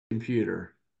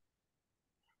computer.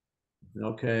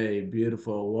 Okay,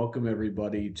 beautiful. Welcome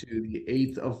everybody to the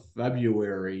 8th of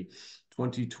February,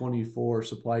 2024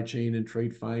 Supply Chain and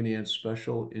Trade Finance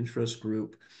Special Interest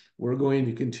Group. We're going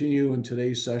to continue in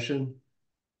today's session,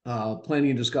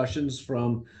 planning discussions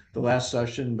from the last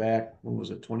session back, when was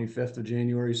it, 25th of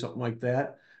January, something like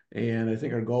that. And I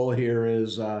think our goal here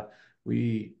is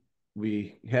we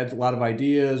had a lot of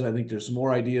ideas. I think there's some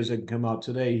more ideas that can come out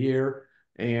today here.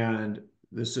 And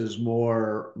this is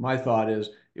more, my thought is,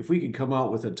 if we could come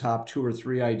out with the top 2 or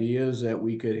 3 ideas that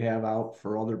we could have out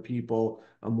for other people,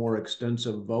 a more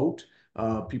extensive vote,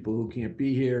 people who can't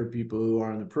be here, people who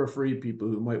are on the periphery, people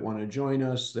who might want to join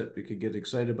us, that we could get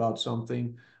excited about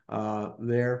something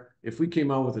there. If we came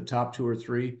out with the top 2 or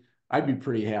 3, I'd be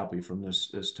pretty happy from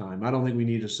this time. I don't think we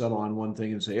need to settle on one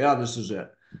thing and say, yeah, this is it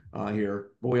here.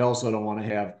 But we also don't want to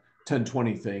have 10,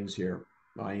 20 things here.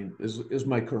 I mean, is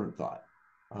my current thought.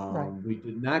 Right. We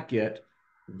did not get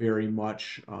very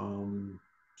much,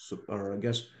 or I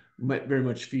guess very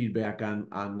much feedback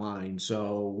online.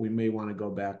 So we may want to go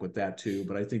back with that too.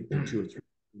 But I think the 2 or 3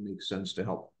 makes sense to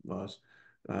help us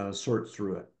sort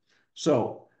through it.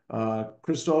 So,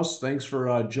 Christos, thanks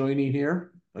for joining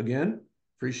here again.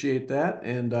 Appreciate that.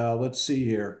 And let's see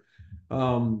here.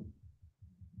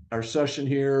 Our session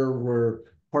here, we're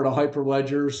part of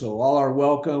Hyperledger, so all are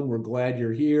welcome. We're glad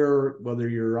you're here, whether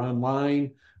you're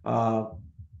online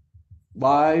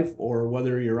live or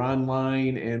whether you're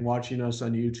online and watching us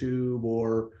on YouTube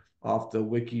or off the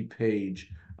wiki page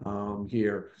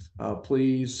here.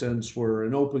 Please, since we're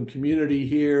an open community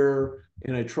here,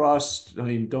 and I trust, I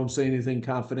mean, don't say anything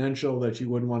confidential that you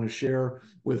wouldn't want to share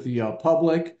with the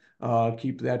public.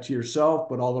 Keep that to yourself,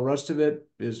 but all the rest of it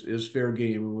is fair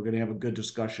game, and we're going to have a good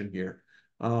discussion here.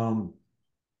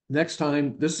 Next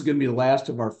time, this is going to be the last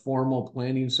of our formal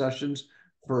planning sessions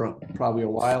for probably a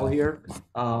while here.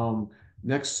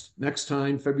 Next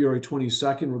time, February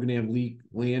 22nd, we're going to have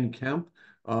Leanne Kemp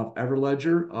of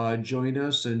Everledger join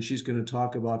us, and she's going to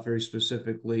talk about very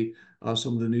specifically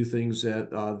some of the new things that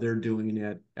they're doing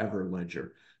at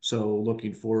Everledger. So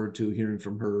looking forward to hearing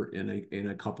from her in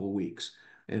a couple of weeks.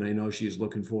 And I know she's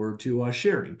looking forward to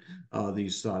sharing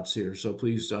these thoughts here. So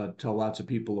please tell lots of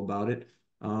people about it.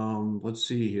 Let's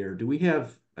see here. Do we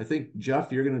have, I think,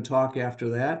 Jeff, you're going to talk after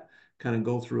that, kind of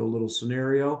go through a little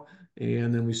scenario.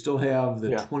 And then we still have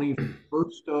the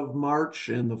 21st of March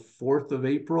and the 4th of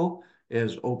April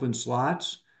as open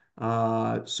slots.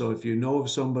 So if you know of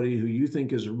somebody who you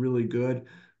think is really good,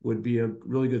 would be a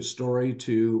really good story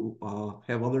to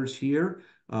have others here,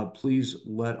 please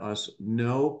let us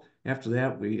know. After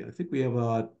that, I think we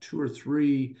have 2 or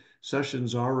 3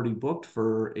 sessions already booked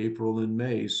for April and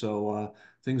May. So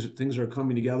things are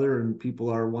coming together, and people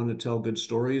are wanting to tell good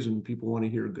stories, and people want to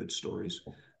hear good stories.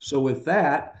 So with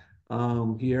that,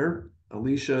 here,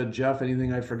 Alicia, Jeff,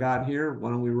 anything I forgot here? Why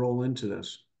don't we roll into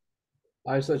this?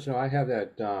 I just let you know I have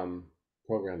that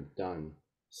program done.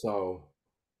 So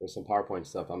there's some PowerPoint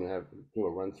stuff. I'm gonna do a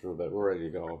run through, but we're ready to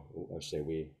go. I should say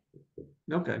we.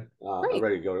 Okay. I'm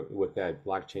ready to go with that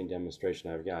blockchain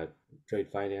demonstration. I've got trade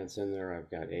finance in there. I've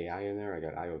got AI in there. I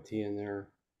got IoT in there.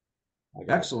 I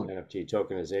got Excellent. NFT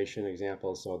tokenization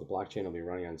examples. So the blockchain will be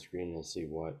running on screen. You'll see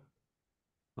what.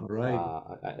 All right.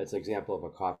 It's an example of a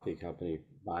coffee company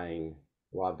buying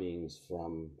raw beans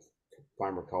from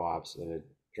farmer co-ops, and it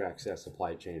tracks that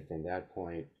supply chain from that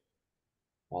point,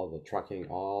 all the trucking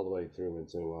all the way through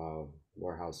into a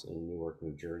warehouse in Newark,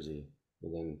 New Jersey.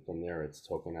 And then from there it's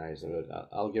tokenized.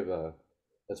 I'll give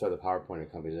that's why the PowerPoint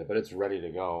accompanies it, but it's ready to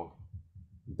go.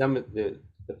 If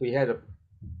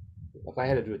I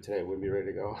had to do it today, it wouldn't be ready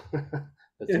to go.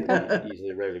 It's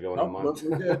easily ready to go in a month.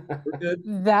 We're good. We're good.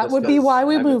 That would be why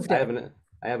we moved it.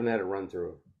 I haven't had a run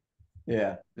through.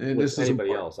 Yeah. And with this is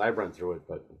anybody else. I've run through it,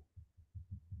 but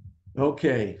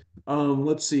okay.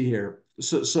 Let's see here.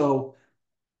 So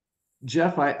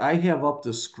Jeff, I have up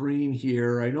the screen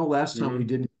here. I know last time we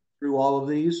didn't go through all of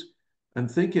these. I'm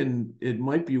thinking it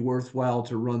might be worthwhile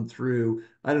to run through.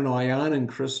 I don't know, Ayan and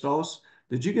Christos,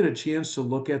 did you get a chance to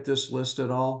look at this list at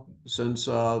all since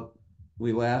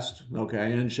we last? Okay,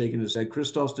 Ayan's shaking his head.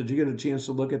 Christos, did you get a chance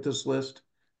to look at this list?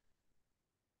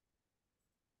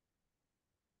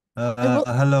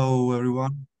 Hello,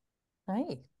 everyone.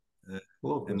 Hi.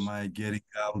 Hello, Chris. Am I getting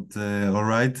out all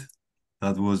right?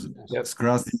 That was Yep.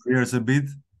 scratching ears a bit.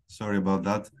 Sorry about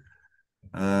that.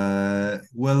 I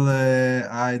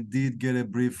did get a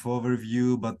brief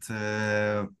overview, but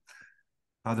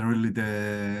hadn't really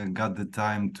got the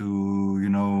time to,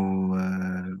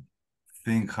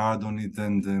 think hard on it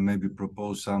and maybe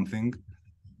propose something.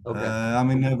 Okay. I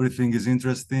mean, everything is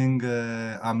interesting.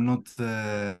 I'm not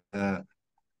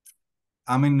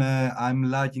I mean, I'm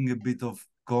lacking a bit of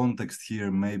context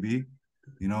here, maybe,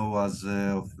 you know, as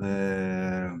of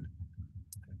the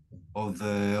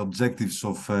objectives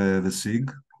of the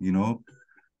SIG, you know.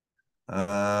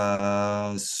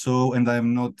 So, and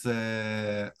I'm not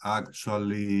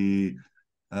actually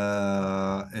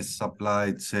a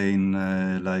supply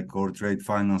chain like or trade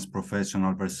finance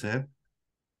professional per se.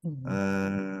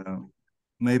 Mhm.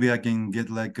 Maybe I can get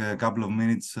like a couple of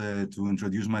minutes to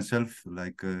introduce myself,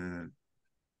 like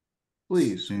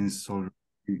Please, since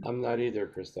already. I'm not either,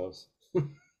 Christos.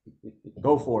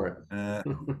 go for it. Uh,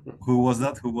 who was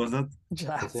that? Who was that? I say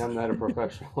Just, I'm not a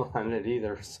professional on it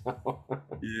either, so.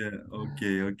 Yeah,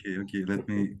 okay. Let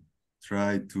me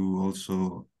try to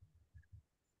also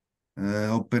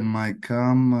open my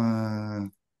cam. I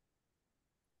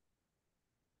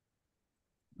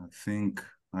think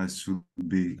I should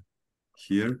be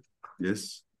here.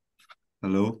 Yes.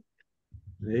 Hello.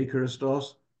 Hey,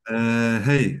 Christos.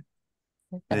 Hey,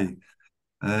 yeah,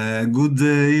 hey. Good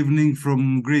evening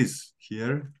from Greece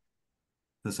here,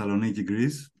 Thessaloniki,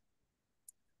 Greece.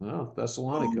 Oh,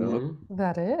 Thessalonica. Okay. Mhm.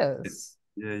 that is.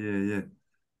 Yeah.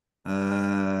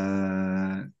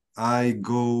 Uh, I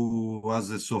go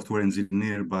as a software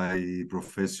engineer by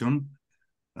profession,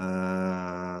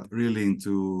 really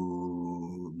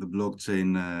into the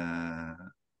blockchain,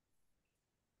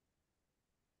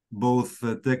 both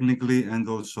technically and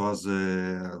also as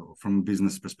from a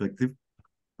business perspective.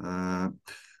 Uh,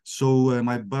 so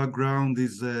my background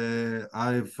is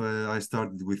I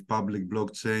started with public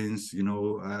blockchains, you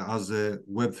know, as a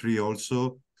Web3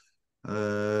 also.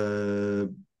 Uh,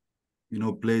 you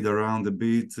know, played around a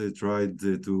bit, tried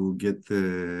to get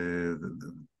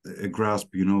a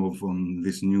grasp, you know, on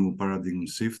this new paradigm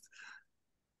shift.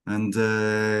 And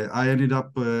I ended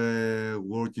up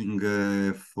working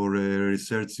for a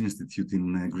research institute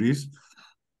in Greece.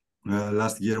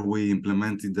 Last year, we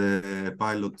implemented a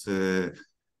pilot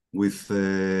with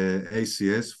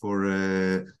ACS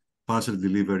for parcel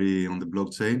delivery on the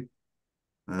blockchain.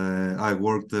 I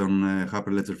worked on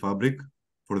Hyperledger Fabric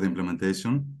for the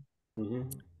implementation.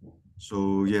 Mhm.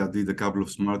 So yeah, I did a couple of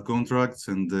smart contracts,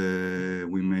 and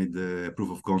we made a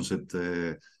proof of concept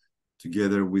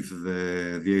together with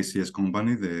the ACS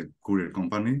company, the courier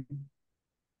company.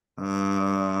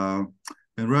 Uh,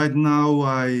 and right now,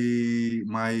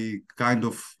 my kind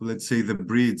of, let's say, the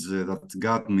bridge that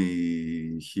got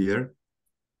me here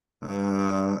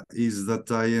is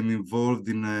that I am involved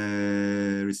in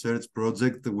a research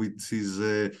project which is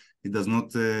it does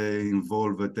not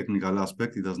involve a technical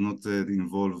aspect. It does not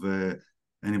involve an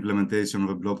implementation of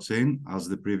a blockchain as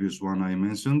the previous one I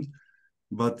mentioned,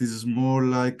 but is more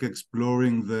like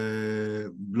exploring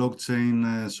the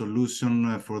blockchain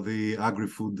solution for the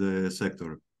agri-food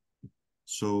sector.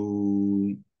 So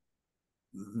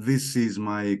this is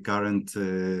my current,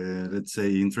 let's say,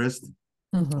 interest.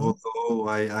 Mhm. Although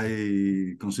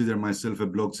I consider myself a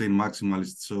blockchain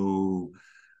maximalist, so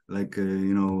like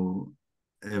you know,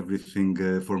 everything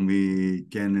for me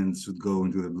can and should go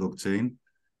into the blockchain.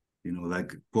 You know, like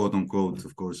quote unquote,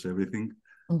 of course, everything.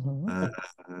 Mhm. Uh,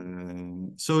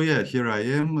 so yeah, here I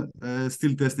am,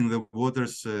 still testing the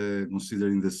waters,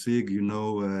 considering the SIG. You know,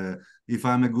 if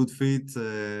I'm a good fit,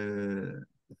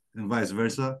 and vice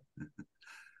versa.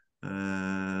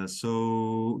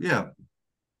 So yeah,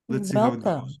 let's see how it goes.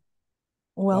 Welcome.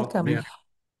 Welcome. Welcome. Yeah.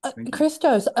 Thank you.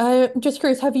 Christos, just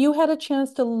curious, have you had a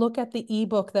chance to look at the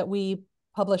ebook that we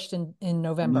published in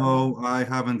November? No, I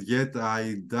haven't yet.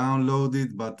 I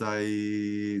downloaded, but I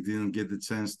didn't get the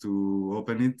chance to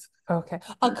open it. Okay.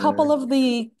 A Uh, couple of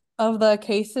the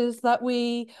cases that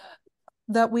we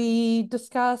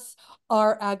discuss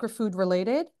are agri-food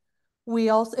related. We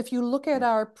also, if you look at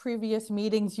our previous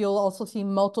meetings, you'll also see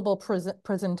multiple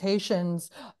presentations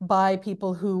by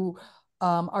people who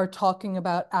are talking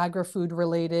about agri-food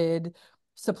related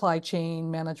supply chain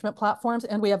management platforms,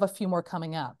 and we have a few more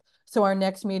coming up. So our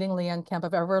next meeting, Leanne Camp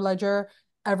of Everledger.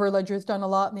 Everledger's done a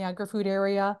lot in the agri-food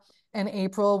area. In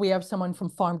April, we have someone from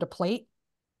Farm to Plate,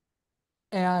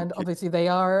 and okay. obviously they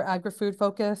are agri-food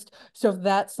focused. So if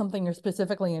that's something you're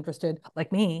specifically interested,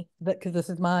 like me, that because this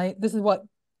is what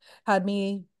had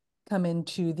me come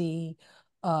into the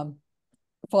um,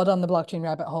 fall down the blockchain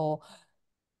rabbit hole.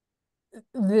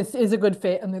 This is a good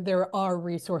fit, and there are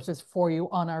resources for you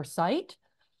on our site.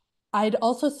 I'd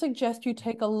also suggest you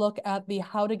take a look at the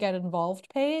how to get involved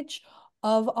page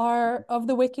of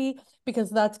the wiki, because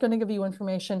that's going to give you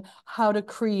information how to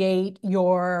create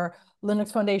your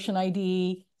Linux Foundation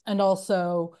ID, and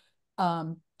also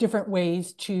different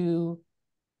ways to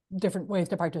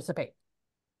participate.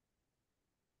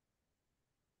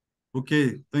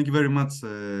 Okay, thank you very much,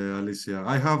 Alicia.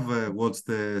 I have watched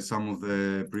some of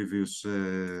the previous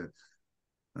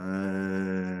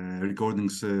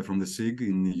recordings from the SIG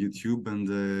in YouTube,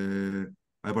 and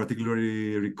I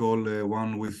particularly recall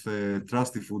one with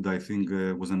Trusty Food, I think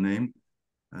was a name,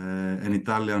 an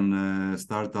Italian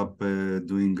startup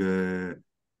doing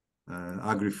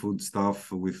agri-food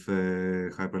stuff with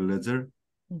Hyperledger.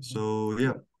 So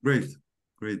yeah, great,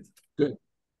 great. Good,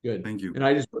 good. Thank you. And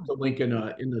I just put the link in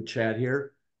the chat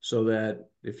here so that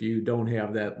if you don't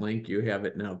have that link, you have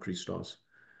it now, Christos.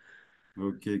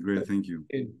 Okay, great. Thank you.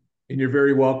 And you're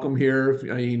very welcome here.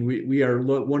 I mean, we are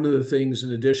one of the things,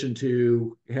 in addition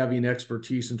to having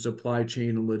expertise in supply chain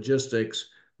and logistics,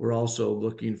 we're also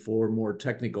looking for more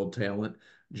technical talent.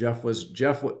 Jeff, do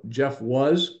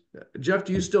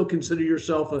you still consider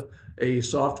yourself a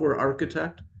software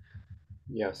architect?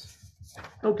 Yes.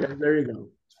 Okay, there you go.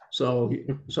 So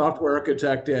software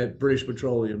architect at British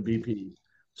Petroleum, BP.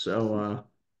 So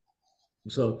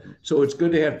so it's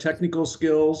good to have technical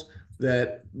skills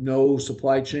that know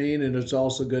supply chain, and it's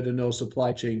also good to know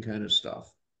supply chain kind of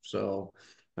stuff. So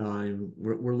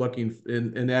we're looking,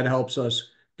 and that helps us,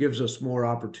 gives us more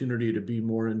opportunity to be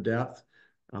more in depth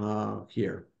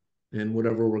here in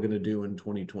whatever we're going to do in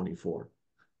 2024.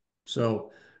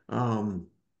 So um,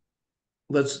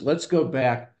 let's go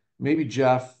back. Maybe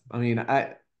Jeff. I mean,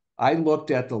 I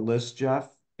looked at the list, Jeff,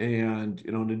 and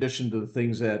in addition to the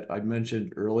things that I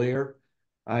mentioned earlier,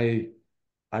 I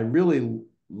I really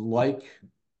like,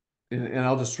 and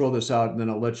I'll just throw this out and then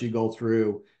I'll let you go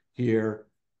through here.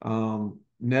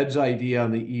 Ned's idea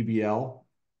on the EBL,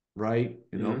 right?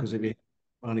 Because if you have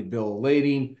electronic bill of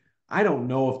lading, I don't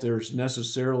know if there's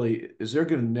necessarily, is there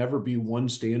going to never be one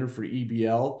standard for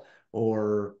EBL,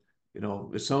 or,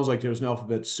 it sounds like there's an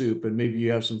alphabet soup, and maybe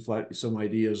you have some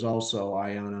ideas also,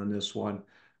 Ion, on this one.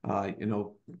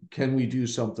 Can we do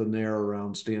something there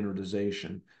around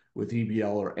standardization with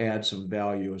EBL, or add some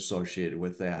value associated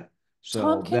with that?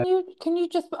 Tom, So that, can you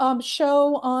just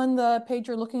show on the page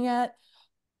you're looking at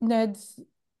Ned's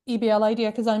EBL idea?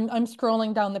 Because I'm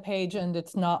scrolling down the page and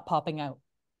it's not popping out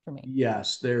for me.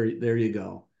 yes, there you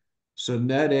go. So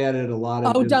Ned added a lot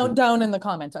of Oh, information. down in the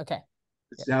comments. Okay.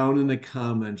 It's down in the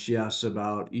comments, yes,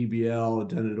 about EBL,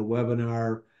 attended a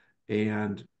webinar,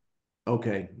 and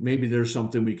okay, maybe there's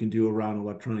something we can do around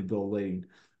electronic bill of lading.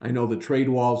 I know the trade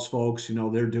walls folks,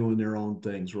 they're doing their own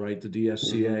things, right? The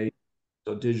DSCA,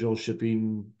 so Digital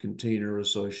Shipping Container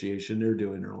Association, they're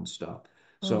doing their own stuff.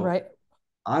 So Right.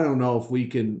 I don't know if we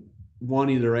can, one,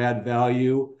 either add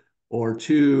value, or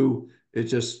two, it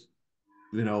just,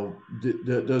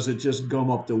 does it just gum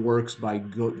up the works by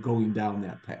going down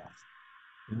that path?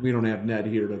 And we don't have Ned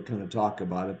here to kind of talk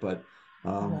about it, but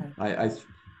Right.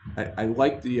 I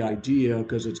like the idea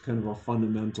because it's kind of a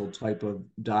fundamental type of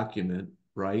document,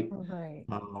 right? Right.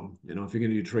 If you're going to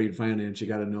do trade finance, you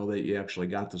got to know that you actually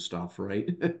got the stuff, right?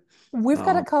 We've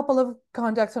got a Um, couple of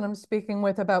contacts that I'm speaking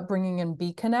with about bringing in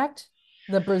BConnect,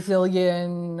 the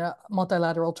Brazilian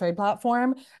multilateral trade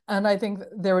platform, and I think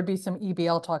there would be some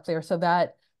EBL talk there, so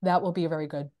that will be very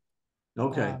good.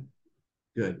 okay,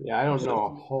 good. Yeah, I don't So, know a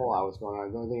whole lot what's going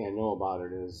on. The only thing I know about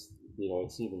it is,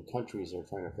 it's even countries are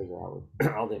trying to figure out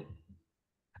how they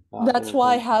That's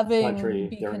why having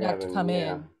country they're BConnect having, come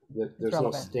yeah. in is There's no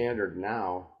relevant. standard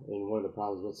now, and one of the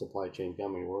problems with supply chain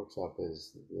coming works up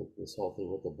is this whole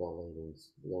thing with the bill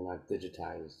ladings. They're not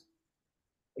digitized.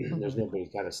 There's nobody's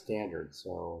got a standard,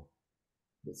 so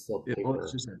it's still it's paper.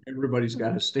 just everybody's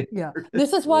got a standard. Yeah,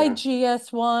 this is why Yeah.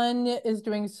 GS1 is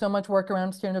doing so much work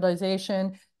around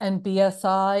standardization, and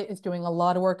BSI is doing a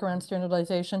lot of work around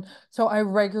standardization. So I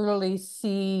regularly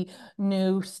see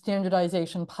new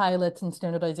standardization pilots and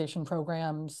standardization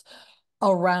programs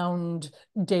around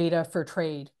data for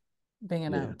trade being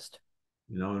announced.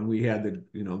 And we had the,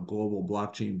 Global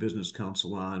Blockchain Business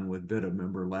Council on with BITA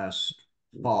member last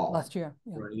fall, Last year.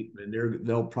 Yeah. right? And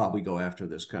they'll probably go after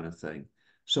this kind of thing.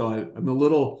 So I'm a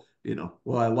little,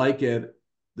 well, I like it.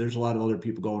 There's a lot of other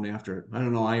people going after it. I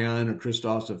don't know, Ion or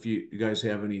Christos, if you guys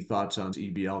have any thoughts on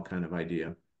EBL kind of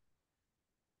idea.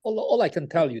 All I can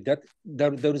tell you that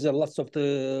there is a lot of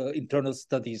the internal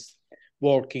studies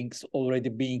workings already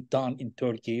being done in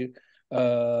Turkey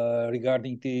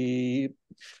regarding the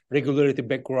regulatory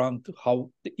background,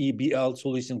 how the EBL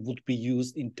solution would be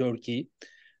used in Turkey.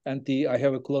 And I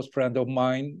have a close friend of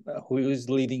mine who is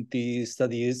leading the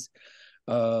studies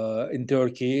in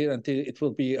Turkey, and it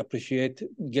will be appreciated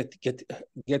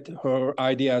get her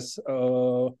ideas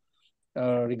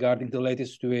regarding the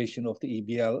latest situation of the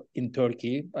EBL in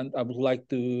Turkey, and I would like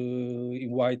to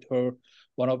invite her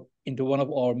into one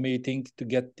of our meetings to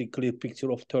get the clear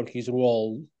picture of Turkey's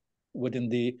role within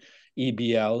the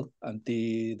EBL, and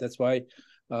that's why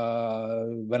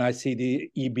when I see the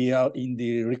EBL in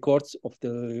the records of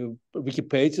the wiki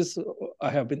pages, I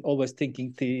have been always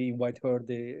thinking to invite her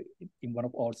in one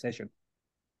of our sessions.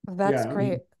 That's Yeah, I great.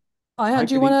 mean, Ayan, I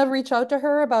do you could want to reach out to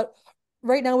her about,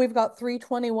 right now we've got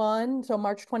 3/21, so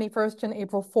March 21st and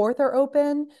April 4th are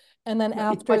open. And then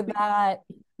Yeah, it after might be that,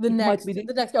 the it might next be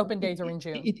the next open days are in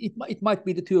June. it might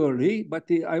be too early, but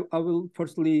I will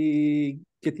firstly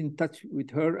get in touch with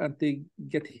her and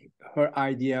get her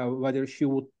idea whether she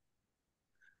would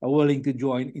willing to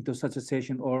join into such a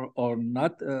session or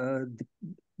not,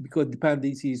 because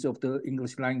dependencies of the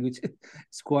English language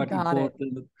is quite Got it.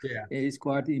 important. yeah, Is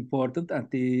quite important, and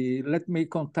let me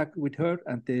contact with her,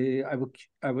 and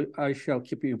I shall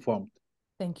keep you informed.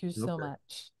 Thank you so okay,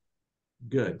 much.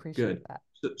 good, Appreciate good. that.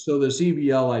 So the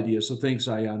CBL idea, so thanks,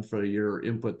 Ion, for your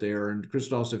input there. And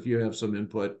Christos, if you have some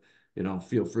input,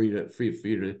 feel free to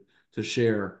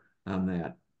share on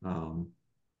that.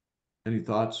 Any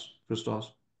thoughts,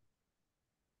 Christos?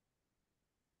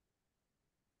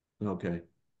 Okay.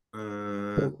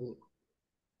 Uh,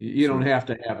 You don't sorry. have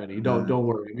to have any. Don't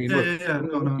worry. I mean, Yeah, yeah, yeah.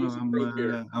 No, we're a no, no. decent group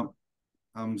here.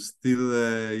 I'm still,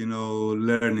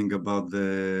 learning about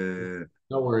the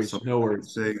No worries, some no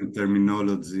worries. saying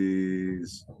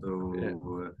terminologies. Yeah,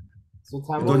 So So Tom,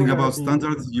 you're what talking would about be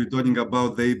standards. You're talking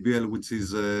about the ABL, which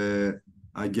is,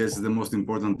 I guess, the most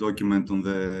important document on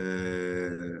the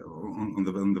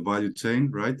value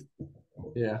chain, right?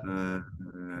 yeah.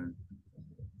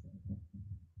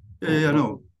 Yeah, yeah, yeah.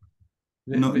 No,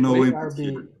 no, what no would input our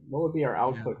here. be what would be our Yeah.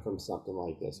 output from something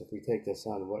like this? If we take this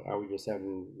on, what are we just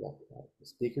having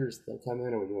speakers that come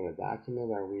in? Are we doing a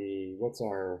document? Are we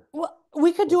Well,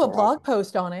 we could do what's a our blog output?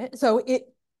 post on it. So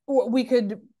we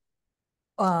could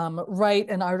write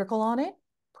an article on it,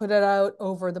 put it out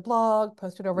over the blog,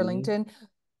 post it over Mm-hmm. LinkedIn,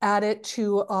 add it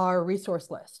to our resource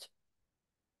list.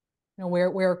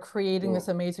 We're creating this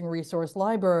Cool. amazing resource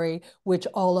library, which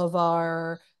all of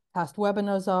our past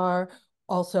webinars are,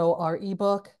 also our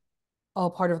ebook,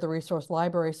 all part of the resource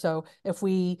library. So if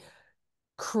we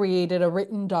created a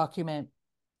written document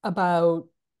about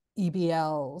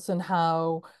EBLs and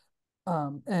how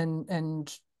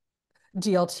and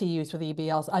DLT use with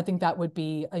EBLs, I think that would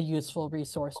be a useful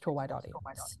resource to a wide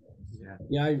audience.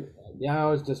 Yeah. Yeah, I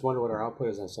always just wonder what our output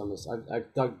is on some of this.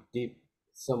 I've dug deep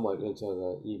somewhat into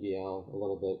the EBL a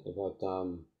little bit, but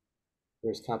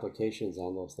there's complications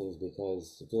on those things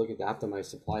because if you look at the optimized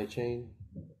supply chain,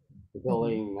 the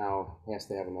billing now has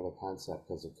to have another concept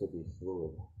because it could be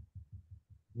fluid.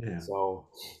 Yeah. So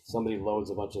somebody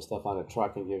loads a bunch of stuff on a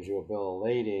truck and gives you a bill of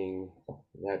lading.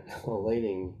 That bill of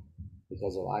lading,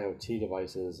 because of IoT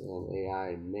devices and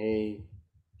AI, may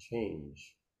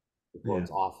change before Yeah.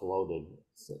 it's offloaded.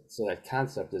 So that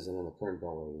concept isn't in the current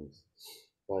bill of ladings.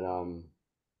 But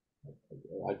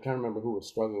I can't remember who was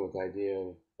struggling with the idea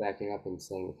of backing up and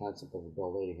saying the concept of a bill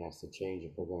of lading has to change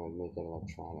if we're going to make it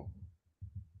electronic.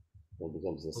 It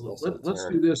becomes this Let's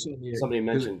esoteric. do this on the Somebody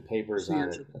because mentioned papers the on it.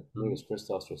 answer. I think it was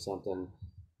Christos or something,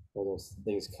 where those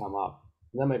things come up.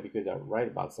 And that might be good to write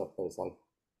about stuff, but it's like,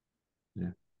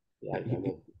 Yeah. yeah, I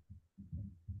mean,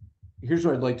 Here's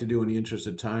what I'd like to do in the interest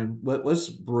of time. Let's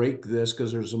break this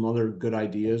because there's some other good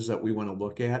ideas that we want to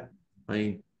look at. I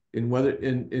mean,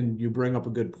 and you bring up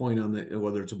a good point on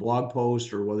whether it's a blog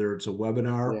post or whether it's a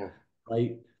webinar, yeah,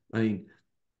 right? I mean,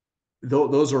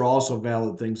 those are also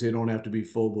valid things. They don't have to be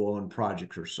full-blown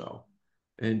projects or so.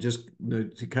 And just to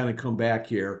kind of come back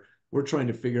here, we're trying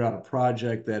to figure out a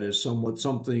project that is somewhat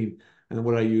something, and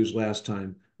what I used last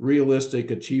time,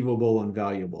 realistic, achievable, and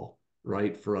valuable,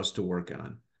 right, for us to work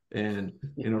on. And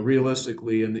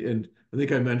realistically, and I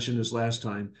think I mentioned this last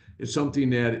time, it's something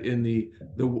that in the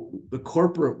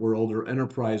corporate world or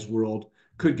enterprise world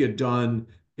could get done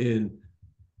in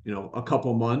a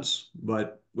couple months,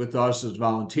 but with us as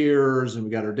volunteers and we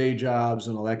got our day jobs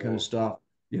and all that kind yeah. of stuff,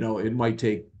 it might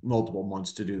take multiple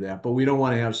months to do that. But we don't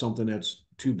want to have something that's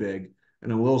too big.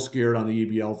 And I'm a little scared on the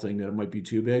EBL thing that it might be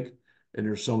too big. And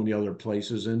there's so many other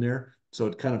places in there. So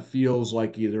it kind of feels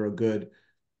like either a good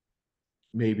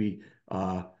maybe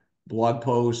blog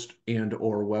post and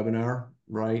or webinar,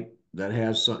 right? That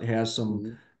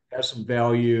Mm-hmm. has some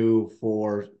value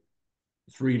for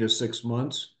 3 to 6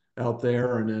 months out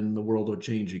there, and then the world will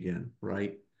change again,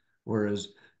 right? Whereas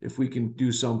if we can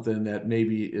do something that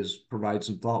maybe provide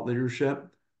some thought leadership,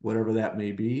 whatever that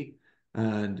may be,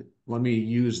 and let me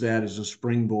use that as a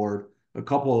springboard. A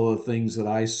couple of the things that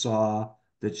I saw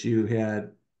that you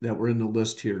had that were in the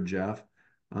list here, Jeff.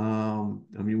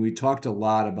 I mean, we talked a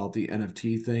lot about the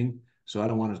NFT thing, so I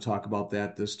don't want to talk about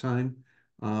that this time.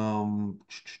 Um,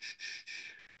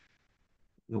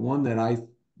 the one that I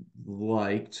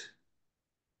liked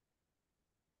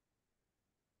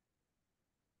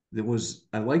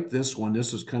I like this one.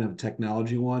 This was kind of a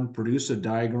technology one. Produce a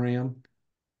diagram,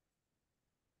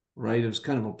 right? It was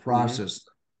kind of a process.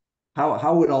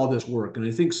 How would all this work? And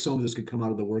I think some of this could come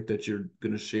out of the work that you're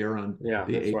going to share on Yeah,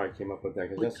 the that's A. why I came up with that,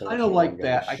 because I that's the kind next of one I'm like going to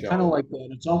that. I kind of show. like that.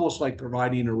 It's almost like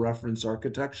providing a reference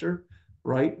architecture,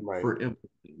 right? Right. For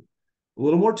implementing. A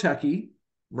little more techy,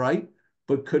 right?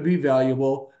 But could be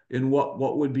valuable. And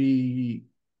what would be,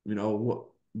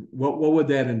 what would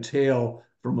that entail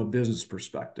from a business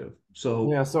perspective?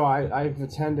 So Yeah, so I've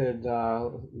attended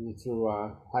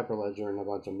through Hyperledger and a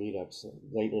bunch of meetups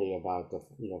lately about the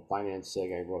finance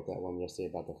sig. I wrote that one yesterday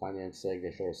about the finance sig.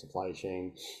 They show a supply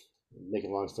chain.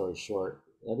 Making a long story short,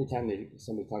 every time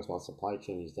somebody talks about supply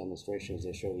chain, these demonstrations,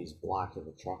 they show these blocks of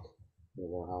a truck in a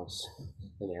warehouse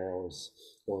and arrows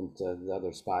going to the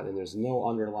other spot, and there's no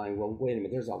underlying. Well, wait a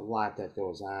minute, there's a lot that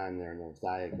goes on there in those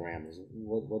diagrams.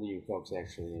 What are you folks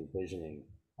actually envisioning?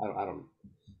 I don't.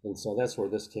 And so that's where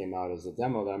this came out as a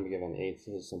demo that I'm giving Eighth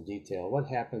is some detail. What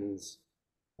happens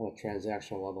on a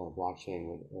transactional level in blockchain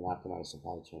with an optimized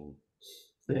supply chain?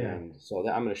 yeah. And so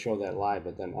I'm going to show that live,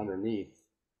 but then underneath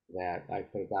that, I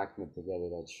put a document together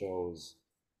that shows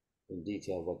in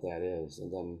detail what that is,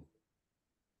 and then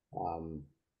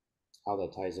how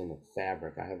that ties in with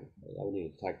fabric. I would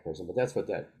need a tech person, but that's what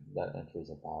that entry is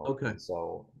about. Okay. And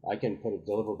so I can put a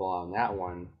deliverable on that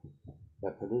one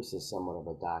that produces somewhat of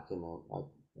a document,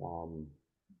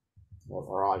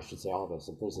 or I should say all of us,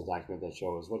 it produces a document that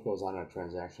shows what goes on at a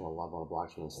transactional level on a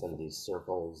blockchain instead of these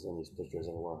circles and these pictures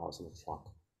of a warehouse and a truck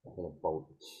and a boat.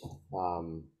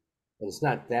 But it's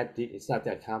not that deep, it's not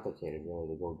that complicated really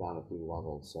to go down a few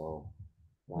levels. So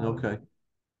Okay.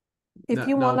 If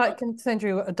you Now, want, I can send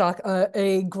you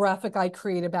a graphic I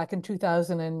created back in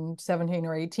 2017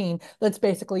 or 18 that's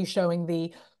basically showing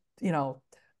the,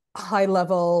 high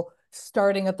level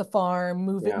starting at the farm,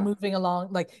 moving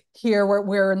along, like here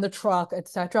we're in the truck,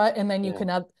 etc. And then you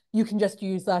can just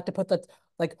use that to put the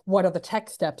what are the tech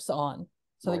steps on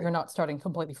so that you're not starting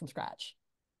completely from scratch.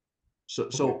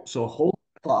 So hold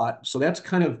thought. So that's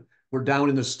kind of, we're down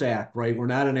in the stack, right? We're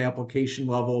not an application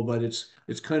level, but it's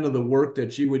kind of the work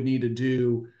that you would need to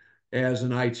do as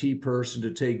an IT person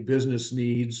to take business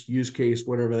needs, use case,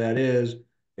 whatever that is,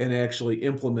 and actually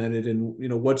implement it. And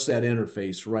what's that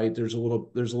interface, right? There's a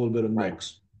little bit of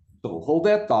mix. So hold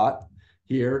that thought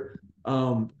here.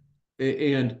 And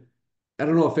I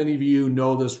don't know if any of you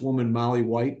know this woman, Molly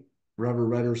White, ever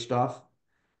read her stuff.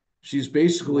 She's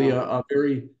basically a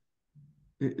very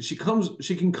she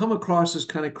can come across as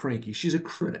kind of cranky. She's a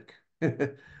critic,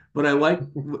 but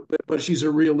she's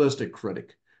a realistic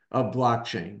critic of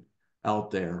blockchain out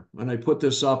there. And I put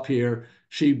this up here.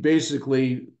 She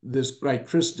basically, this guy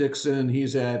Chris Dixon,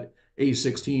 he's at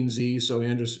A16Z, so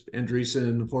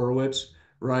Andreessen Horowitz,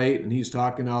 right? And he's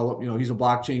talking all, he's a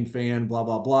blockchain fan, blah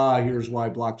blah blah. Here's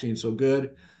why blockchain's so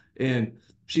good, and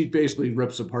she basically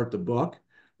rips apart the book.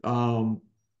 Um,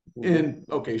 and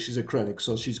okay, she's a critic,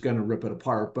 so she's going to rip it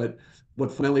apart. But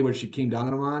what she came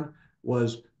down on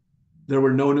was there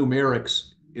were no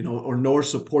numerics, or no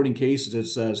supporting cases that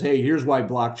says, hey, here's why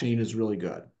blockchain is really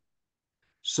good.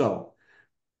 So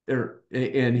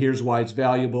and here's why it's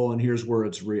valuable, and here's where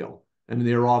it's real. I mean,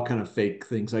 they're all kind of fake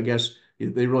things. I guess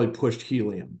they really pushed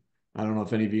helium. I don't know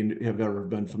if any of you have ever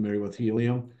been familiar with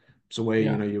helium. It's a way,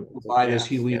 you buy this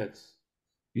helium.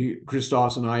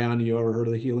 Christoph's and Ion, you ever heard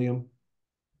of the helium?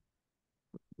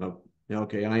 Oh,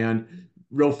 okay, Ion,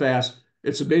 real fast.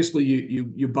 It's basically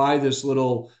you buy this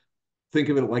little, think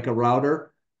of it like a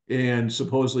router, and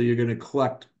supposedly you're going to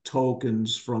collect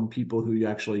tokens from people who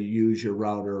actually use your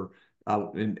router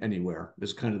out in anywhere.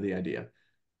 Is kind of the idea.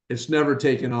 It's never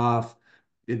taken off.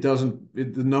 It doesn't.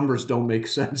 The numbers don't make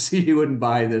sense. You wouldn't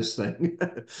buy this thing,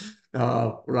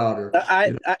 router.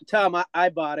 Tom, I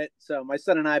bought it. So my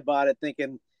son and I bought it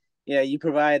thinking, yeah, you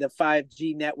provide a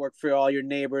 5G network for all your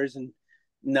neighbors, and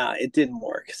no, it didn't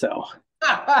work. So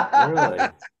really,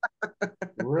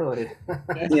 really,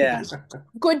 yeah,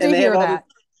 good to hear that.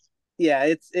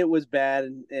 It was bad,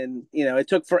 and it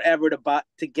took forever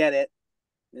to get it,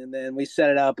 and then we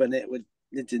set it up, and it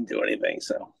didn't do anything.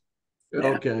 So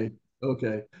yeah.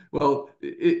 Okay. Well,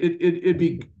 it'd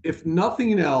be, if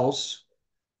nothing else,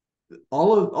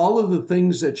 all of the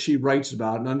things that she writes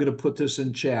about, and I'm going to put this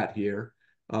in chat here,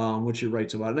 what she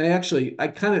writes about.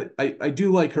 And I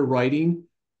do like her writing,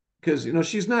 because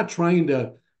she's not trying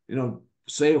to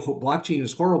say blockchain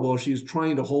is horrible. She's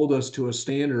trying to hold us to a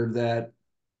standard that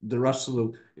the rest of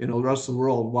the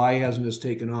world, why hasn't this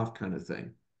taken off, kind of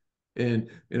thing. And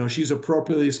she's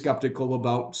appropriately skeptical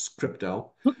about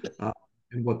crypto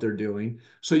and what they're doing.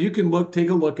 So you can take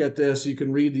a look at this. You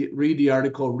can read the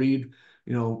article, read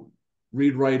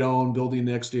read, write, own, building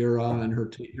next era, and her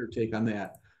take on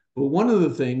that. But one of the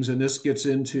things, and this gets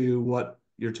into what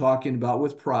you're talking about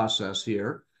with process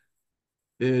here,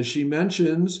 is she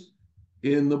mentions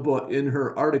in the book, in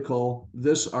her article,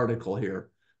 this article here,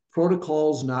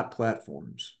 protocols, not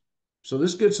platforms. So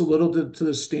this gets a little to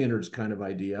the standards kind of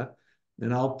idea.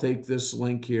 And I'll take this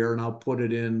link here and I'll put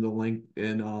it in the link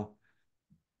in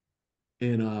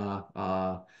in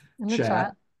In the chat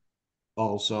chat.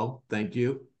 also. Thank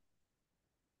you.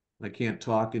 I can't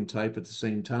talk and type at the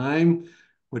same time,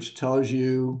 which tells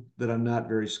you that I'm not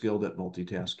very skilled at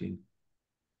multitasking.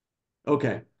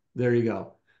 Okay, there you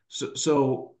go.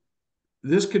 So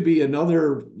this could be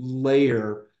another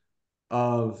layer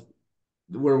of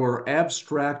where we're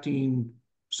abstracting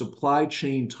supply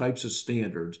chain types of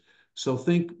standards. So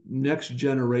think next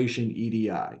generation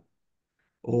EDI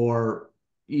or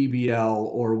EBL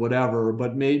or whatever,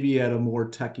 but maybe at a more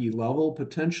techie level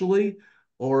potentially,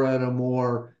 or at a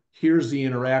more, here's the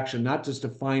interaction, not just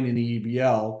defining the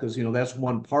EBL, because that's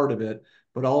one part of it,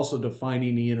 but also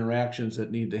defining the interactions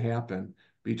that need to happen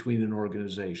between an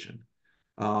organization.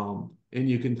 And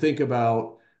you can think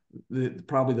about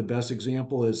probably the best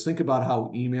example is think about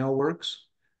how email works,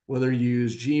 whether you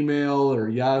use Gmail or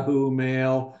Yahoo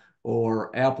Mail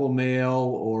or Apple Mail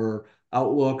or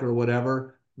Outlook or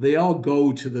whatever. They all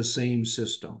go to the same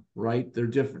system, right? They're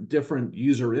different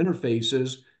user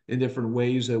interfaces in different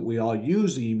ways that we all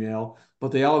use email,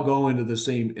 but they all go into the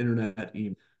same internet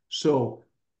email. So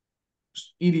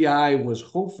EDI was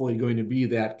hopefully going to be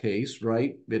that case,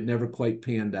 right? It never quite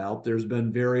panned out. There's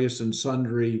been various and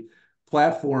sundry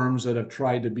platforms that have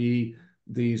tried to be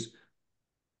these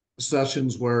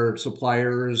sessions where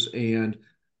suppliers and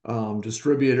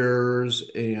distributors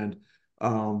and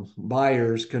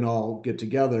buyers can all get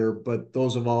together, but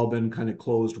those have all been kind of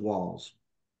closed walls.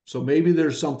 So maybe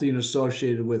there's something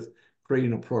associated with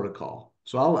creating a protocol.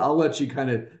 So I'll let you kind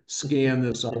of scan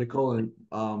this article and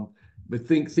but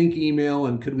think email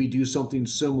and could we do something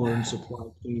similar in supply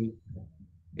chain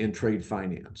and trade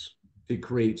finance to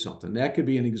create something? That could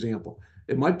be an example.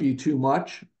 It might be too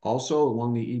much also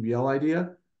along the EBL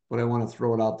idea, but I want to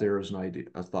throw it out there as an idea,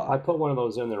 a I thought. put one of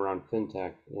those in there around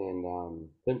fintech, and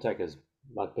fintech is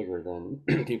a lot bigger than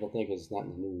people think. It's not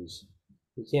in the news.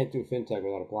 You can't do fintech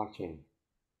without a blockchain.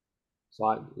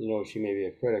 So she may be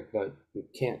a critic, but you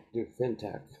can't do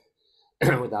fintech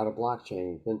without a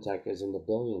blockchain. Fintech is in the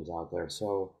billions out there.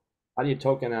 So how do you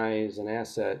tokenize an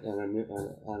asset and a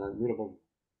mutable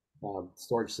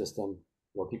storage system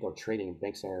where people are trading,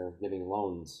 banks are giving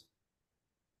loans?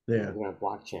 Yeah, They're on a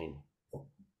blockchain.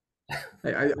 I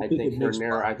I think think it her makes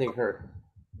narrow. I think her.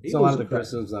 So a lot of the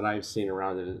criticisms that I've seen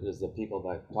around it is the people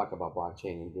that talk about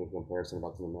blockchain and do a comparison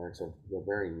about the numerics are they're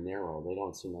very narrow. They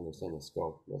don't seem to understand the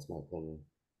scope. That's my opinion.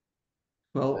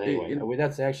 Well, But anyway,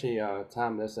 that's actually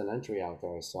Tom. There's an entry out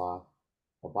there I saw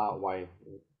about why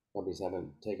companies haven't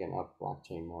taken up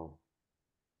blockchain more.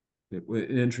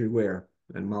 an entry where?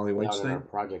 And Molly White's Out in our thing?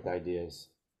 project ideas.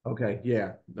 Okay,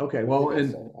 yeah. Okay, I well,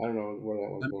 think and I don't know where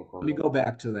that one's coming let from. me go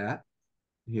back to that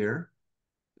here.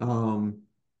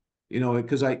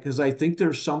 Because I think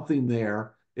there's something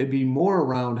there. It'd be more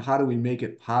around how do we make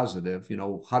it positive?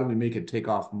 How do we make it take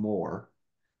off more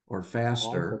or Oh, I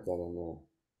faster? put that in there.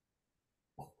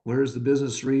 Where's the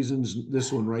business reasons?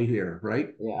 This one right here,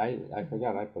 right? Yeah, I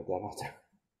forgot I put that out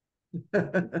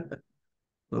there.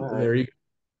 Well, All there right. you go.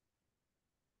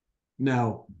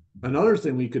 Now, another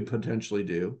thing we could potentially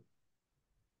do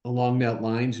along that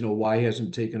lines, why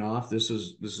hasn't taken off? This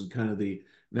is kind of the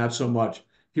not so much.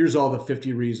 Here's all the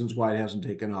 50 reasons why it hasn't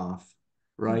taken off,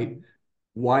 right?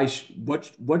 What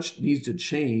needs to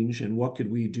change and what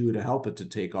could we do to help it to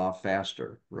take off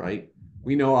faster, right?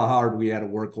 We know how hard we had to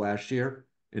work last year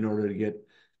in order to get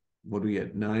what do we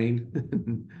get nine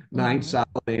solid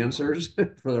answers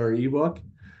for our ebook,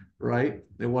 right?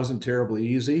 It wasn't terribly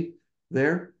easy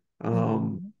there.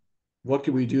 What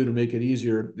can we do to make it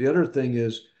easier? The other thing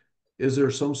is there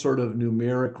some sort of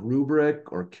numeric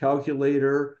rubric or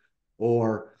calculator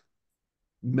or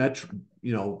metric,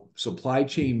 supply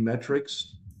chain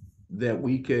metrics that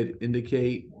we could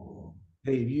indicate,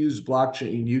 hey, if you use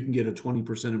blockchain, you can get a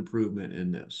 20% improvement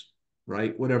in this,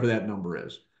 right? Whatever that number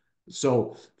is.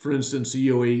 So for instance, the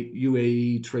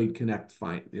UAE Trade Connect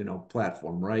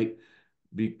platform, right?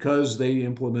 Because they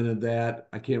implemented that,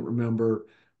 I can't remember,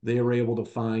 they were able to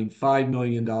find $5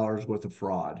 million worth of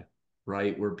fraud,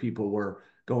 right? Where people were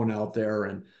going out there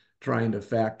and trying to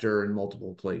factor in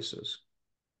multiple places.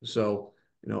 So,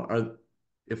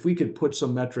 if we could put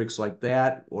some metrics like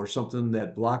that or something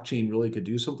that blockchain really could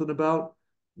do something about,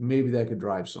 maybe that could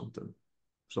drive something.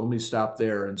 So let me stop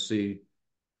there and see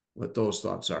what those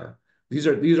thoughts are. these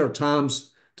are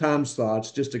Tom's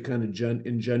thoughts, just to kind of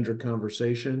engender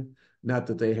conversation, not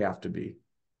that they have to be.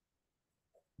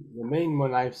 The main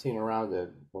one I've seen around it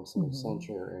from some Mhm.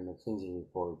 Accenture and McKinsey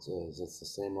reports is it's the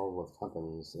same over with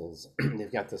companies. Is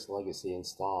they've got this legacy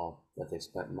install that they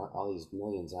spent all these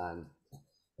millions on,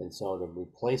 and so to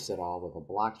replace it all with a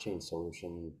blockchain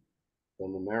solution, the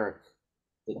numeric,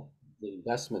 the, the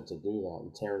investment to do that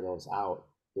and tear those out,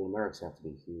 the numerics have to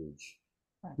be huge.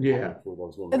 Yeah. Through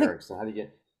those I think- numerics, and how do you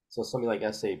get? So somebody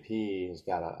like SAP has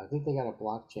got I think they got a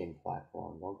blockchain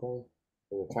platform, don't they?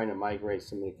 They're trying to migrate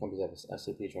so many companies like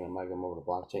SAP trying to migrate them over to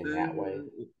blockchain that way.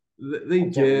 They I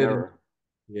can't did. remember.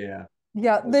 Yeah.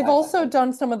 Yeah, they've also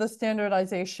done some of the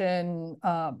standardization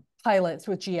pilots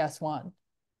with GS1.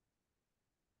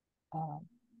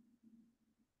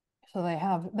 So they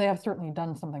have certainly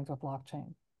done some things with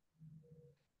blockchain.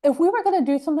 If we were going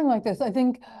to do something like this, I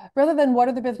think rather than what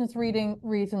are the business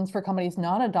reasons for companies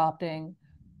not adopting,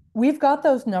 we've got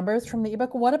those numbers from the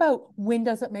ebook. What about when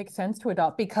does it make sense to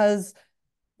adopt? Because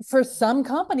for some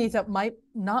companies, it might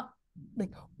not,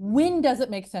 like, when does it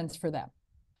make sense for them?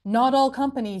 Not all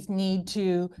companies need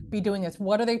to be doing this.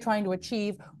 What are they trying to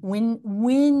achieve?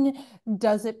 When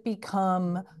does it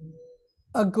become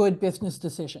a good business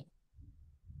decision?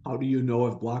 How do you know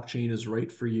if blockchain is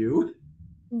right for you?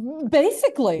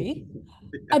 Basically,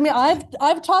 I mean,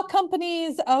 I've talked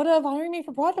companies out of hiring me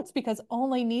for projects because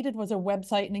all I needed was a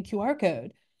website and a QR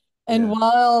code. And Yeah.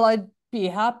 while I'd be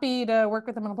happy to work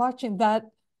with them on a blockchain, that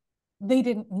they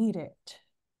didn't need it.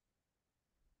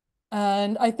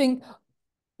 And I think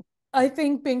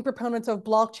being proponents of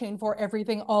blockchain for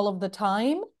everything all of the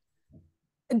time,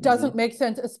 it doesn't make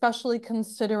sense, especially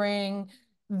considering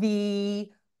the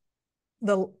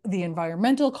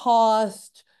environmental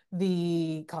cost,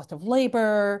 the cost of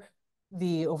labor,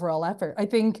 the overall effort. I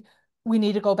think we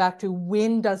need to go back to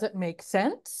when does it make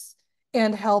sense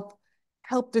and help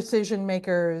decision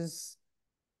makers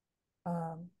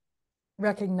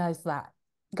recognize that.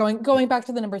 Going back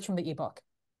to the numbers from the ebook.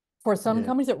 For some Yeah.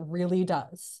 companies, it really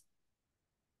does.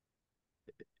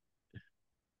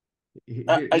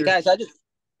 Guys,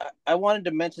 I wanted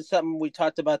to mention something. We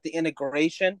talked about the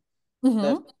integration.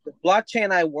 Mhm. The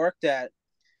blockchain I worked at,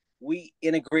 we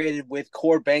integrated with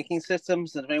core banking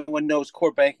systems. And if anyone knows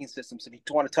core banking systems, if you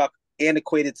want to talk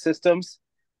antiquated systems,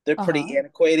 they're pretty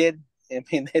antiquated. I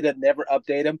mean, they would never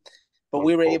update them. But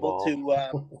we were able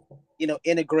to,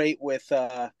 integrate with,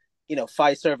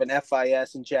 Fiserv and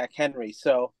FIS and Jack Henry.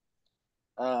 So,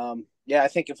 I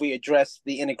think if we address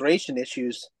the integration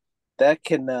issues, that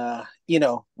can,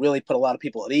 really put a lot of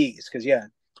people at ease. Because, it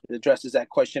addresses that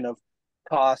question of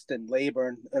cost and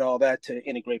labor and all that to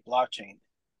integrate blockchain.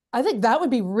 I think that would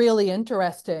be really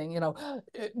interesting,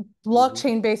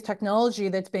 blockchain-based technology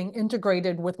that's being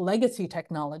integrated with legacy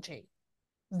technology.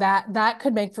 That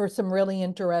could make for some really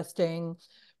interesting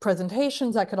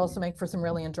presentations. That could also make for some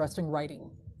really interesting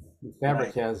writing.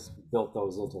 Fabric has built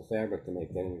those into Fabric to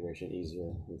make that integration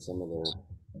easier in some of their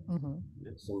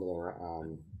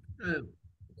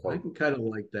I can kind of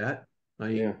like that.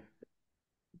 I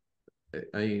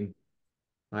mean,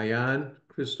 Ian,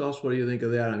 Christos, what do you think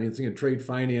of that? I mean, thinking trade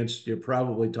finance, you're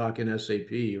probably talking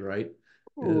SAP, right?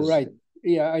 Right.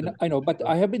 Yeah, I know, but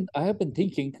I have been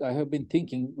thinking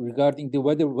regarding the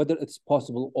whether it's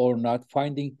possible or not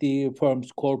finding the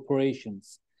firms,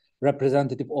 corporations,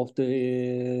 representative of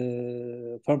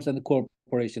the firms and the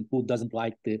corporation who doesn't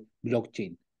like the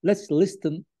blockchain. Let's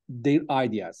listen their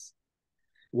ideas.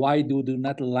 Why do they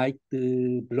not like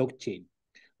the blockchain?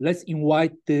 Let's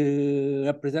invite the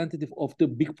representative of the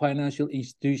big financial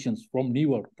institutions from New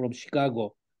York, from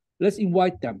Chicago. Let's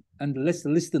invite them and let's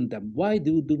listen to them. Why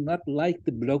do not like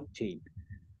the blockchain?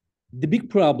 The big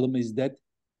problem is that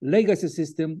legacy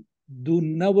system do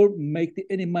never make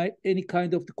any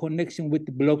kind of the connection with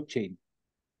the blockchain.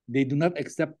 They do not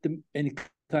accept any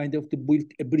kind of the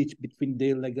build a bridge between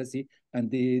their legacy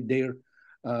and their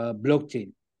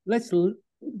blockchain. Let's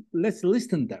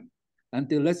listen to them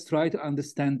and let's try to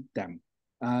understand them.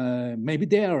 Maybe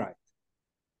they are right.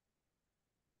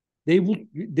 They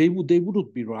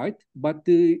wouldn't be right, but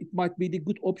it might be the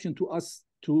good option to us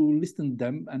to listen to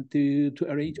them and to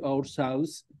arrange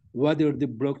ourselves whether the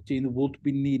blockchain would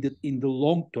be needed in the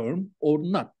long term or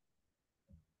not.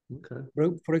 Okay.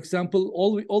 For example,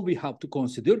 all we have to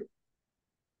consider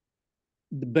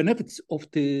the benefits of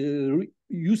the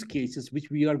use cases which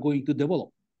we are going to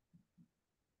develop.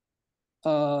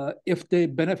 If the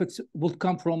benefits will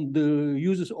come from the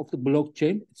users of the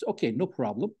blockchain, it's okay, no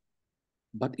problem.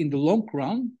 But in the long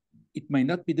run, it may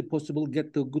not be possible to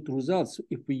get the good results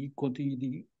if we continue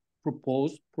to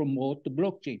promote the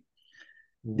blockchain.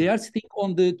 They are sitting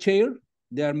on the chair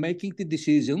They are making the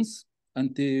decisions,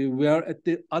 and we are at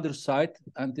the other side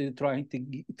and trying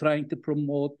to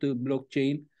promote the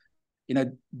blockchain in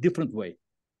a different way.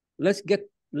 Let's get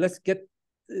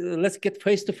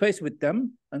face to face with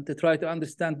them and to try to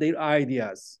understand their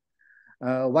ideas,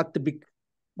 what the big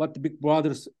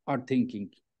brothers are thinking.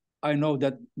 I know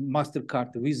that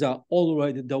MasterCard, Visa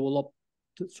already developed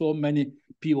so many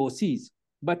POCs,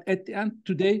 but at the end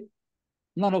today,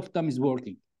 none of them is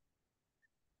working.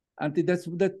 And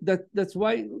that's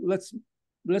why let's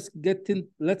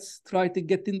try to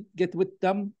get with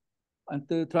them and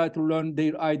to try to learn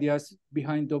their ideas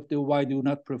behind of the why do you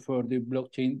not prefer the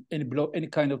blockchain, any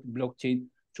kind of blockchain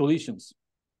solutions.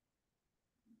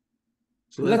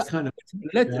 So that's kind of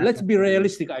let's be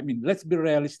realistic. I mean, let's be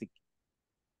realistic.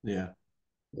 Yeah.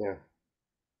 Yeah.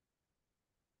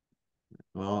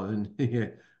 Well, and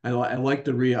yeah, I like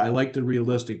the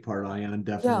realistic part, Ian,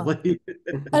 definitely.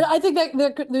 And I think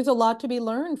that there's a lot to be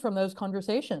learned from those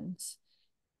conversations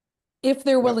if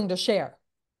they're willing to share.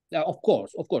 Yeah, of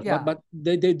course, Yeah. but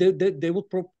they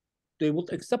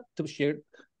would accept to share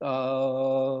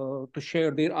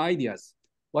their ideas,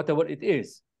 whatever it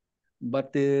is.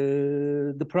 But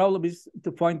the problem is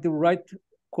to find the right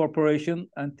corporation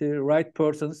and the right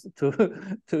persons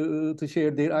to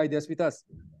share their ideas with us.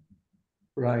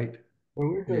 Right. When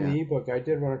we were doing the ebook, I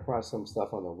did run across some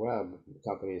stuff on the web.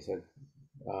 Companies had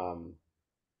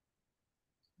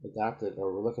adopted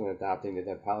or were looking at adopting. They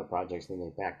had pilot projects, and then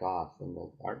they backed off, and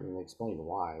they explained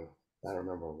why. I don't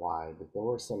remember why, but there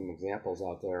were some examples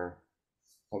out there,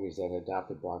 companies that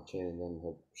adopted blockchain and then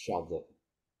had shelved it.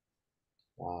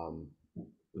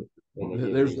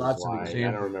 There's lots of examples.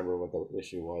 I don't remember what the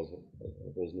issue was, if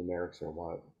it was numerics or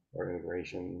what, or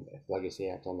integration, legacy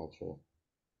apps, I'm not sure.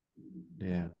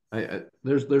 Yeah,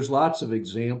 there's lots of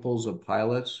examples of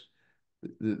pilots.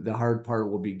 The hard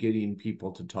part will be getting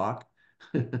people to talk,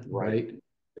 right?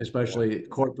 Especially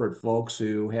corporate folks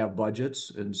who have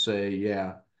budgets and say,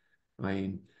 yeah, I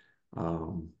mean,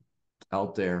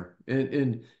 out there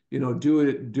and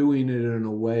doing it in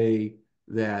a way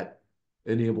that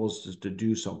enables us to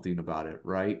do something about it,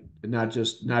 right? And not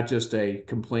just a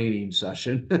complaining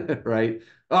session, right?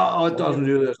 Oh, it doesn't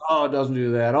do this. Oh, it doesn't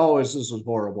do that. Oh, this is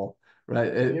horrible,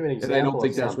 right? And I don't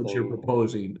think that's what you're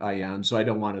proposing, Ian. So I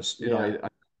don't want to, I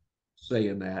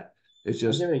saying that. It's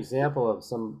just. I'll give an example of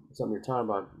something you're talking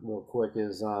about real quick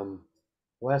is the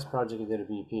last project I did at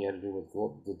BP had to do with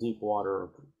the deep water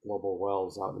global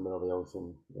wells out in the middle of the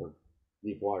ocean, or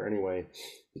deep water anyway,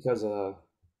 because of a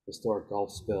historic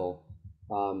Gulf spill.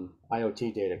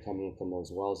 IoT data coming in from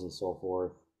those wells and so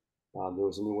forth. There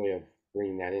was a new way of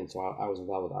bringing that in, so I was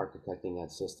involved with architecting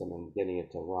that system and getting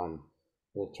it to run.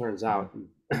 And it turns out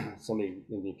somebody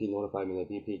in BP notified me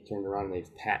that BP turned around and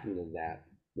they've patented that.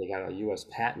 They got a U.S.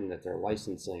 patent that they're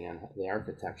licensing on the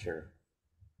architecture.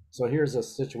 So here's a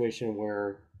situation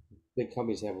where big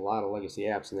companies have a lot of legacy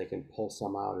apps and they can pull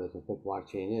some out or they can put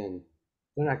blockchain in.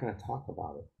 They're not going to talk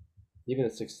about it, even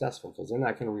if it's successful, because they're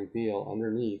not going to reveal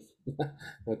underneath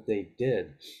what they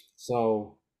did.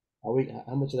 So how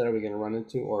much of that are we going to run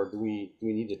into, or do we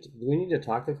need to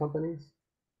talk to companies?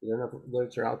 Is there enough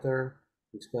literature out there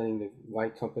explaining why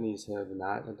companies have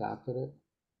not adopted it?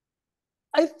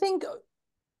 I think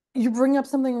you bring up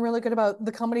something really good about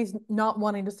the companies not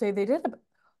wanting to say they did.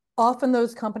 Often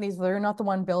those companies, they're not the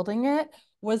one building it.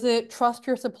 Was it trust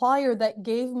your supplier that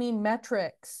gave me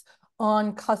metrics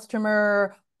on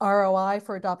customer ROI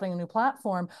for adopting a new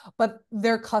platform, but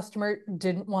their customer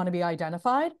didn't want to be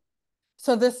identified?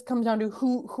 So this comes down to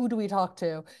who do we talk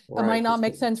to? It might not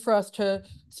make sense for us to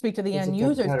speak to the end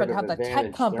users, but have the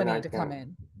tech company to come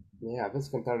in. Yeah, if it's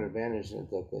a competitive advantage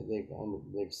that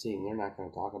they've seen, they're not going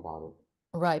to talk about it.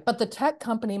 Right, but the tech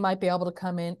company might be able to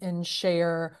come in and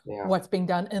share what's being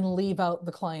done and leave out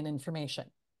the client information.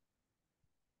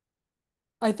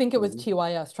 I think it was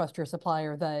TYS, Trust Your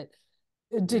Supplier, that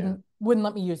wouldn't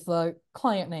let me use the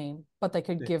client name, but they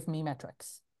could give me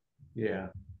metrics. Yeah.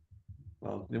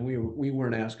 Well, and we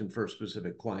weren't asking for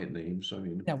specific client names. I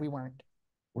mean, no, we weren't.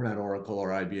 We're not Oracle or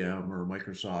IBM or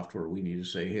Microsoft where we need to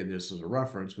say, hey, this is a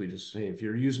reference. We just say, if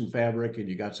you're using Fabric and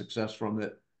you got success from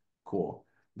it, cool,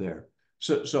 there.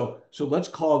 So let's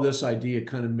call this idea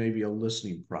kind of maybe a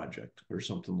listening project or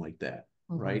something like that,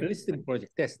 right? Listening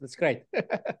project, yes, that's great.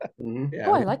 Yeah,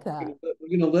 I like that. We're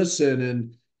going to listen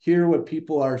and hear what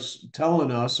people are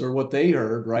telling us or what they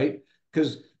heard, right?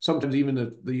 Because sometimes even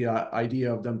the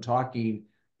idea of them talking,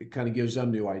 it kind of gives them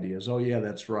new ideas. Oh yeah,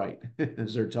 that's right,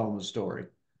 as they're telling the story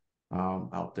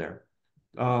out there.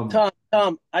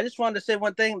 Tom, I just wanted to say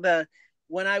one thing.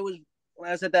 When I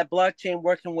was at that blockchain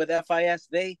working with FIS,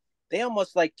 they they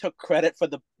almost like took credit for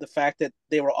the fact that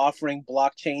they were offering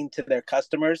blockchain to their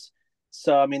customers.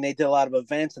 So I mean, they did a lot of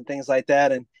events and things like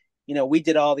that, and we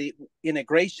did all the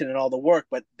integration and all the work,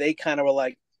 but they kind of were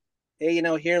like, hey,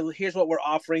 here's what we're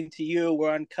offering to you.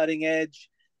 We're on cutting edge.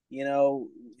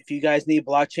 If you guys need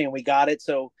blockchain, we got it.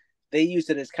 So they used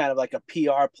it as kind of like a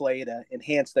PR play to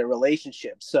enhance their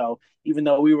relationship. So even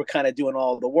though we were kind of doing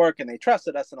all the work and they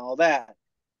trusted us and all that,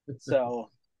 so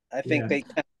I think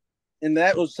and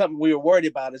that was something we were worried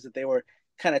about, is that they were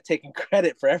kind of taking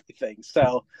credit for everything.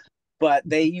 So, but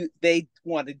they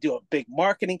wanted to do a big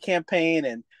marketing campaign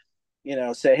and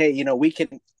say, hey, we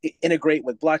can integrate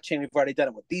with blockchain. We've already done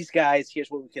it with these guys. Here's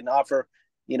what we can offer,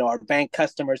 our bank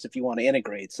customers if you want to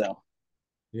integrate. So,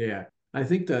 yeah, I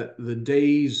think that the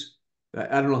days,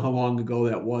 I don't know how long ago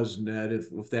that was, Ned,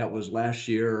 if that was last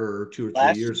year or 2 or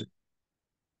 3 years.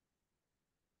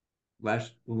 When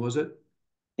was it?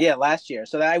 Yeah, last year.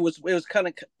 So it was kind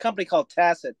of company called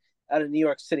Tacit out of New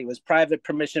York City. It was private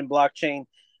permission blockchain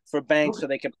for banks, so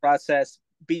they could process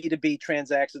B2B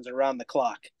transactions around the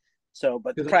clock. So,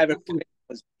 but the private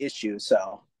was issue.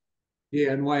 So,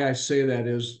 yeah, and why I say that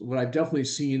is what I've definitely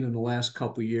seen in the last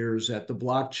couple of years, that the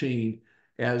blockchain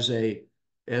as a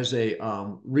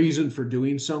reason for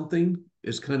doing something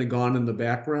is kind of gone in the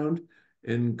background,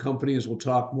 and companies will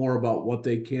talk more about what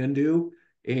they can do,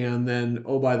 and then,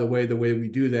 oh, by the way we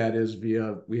do that is we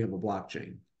have a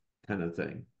blockchain kind of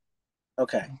thing.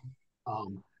 Okay.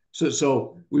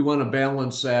 So we want to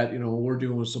balance that. We're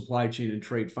doing with supply chain and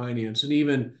trade finance, and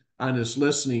even on this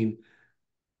listening,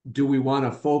 do we want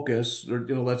to focus, or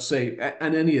let's say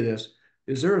on any of this,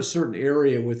 is there a certain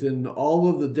area within all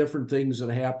of the different things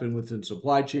that happen within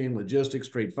supply chain, logistics,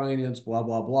 trade finance, blah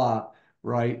blah blah,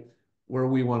 right, where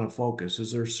we want to focus?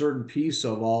 Is there a certain piece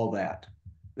of all that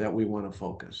we want to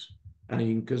focus? I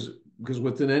mean, because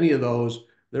within any of those,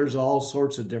 there's all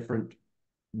sorts of different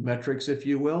metrics, if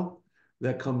you will,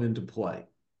 that come into play,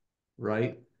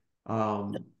 right?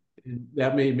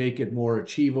 That may make it more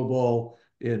achievable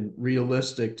and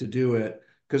realistic to do it.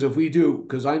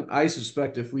 Because I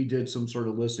suspect if we did some sort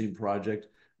of listening project,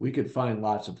 we could find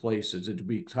lots of places. It'd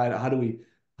be how do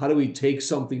we take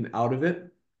something out of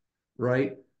it,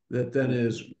 right? That then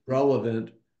is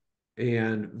relevant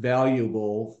and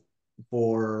valuable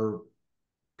for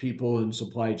people in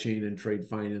supply chain and trade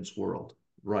finance world,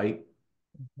 right?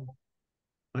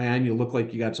 Ian, you look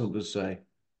like you got something to say.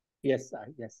 Yes,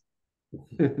 yes.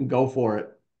 Go for it.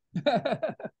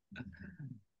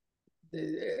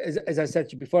 As I said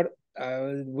to you before,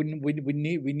 we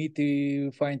need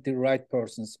to find the right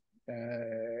persons.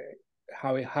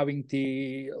 Having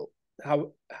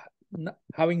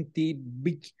the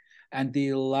big and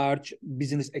the large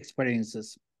business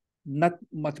experiences, not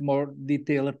much more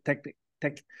detailed tech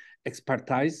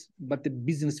expertise, but the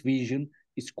business vision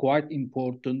is quite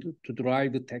important to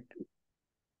drive the tech.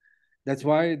 That's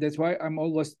why I'm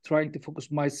always trying to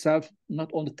focus myself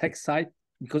not on the tech side,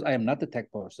 because I am not a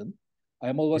tech person. I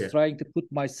am always trying to put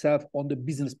myself on the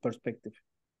business perspective.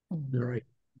 You're right.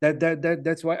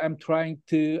 That's why I'm trying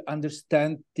to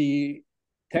understand the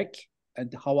tech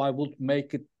and how I would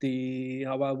make it,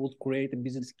 how I would create a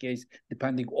business case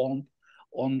depending on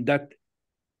that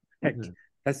tech.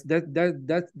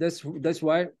 That's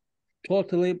why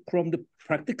totally from the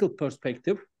practical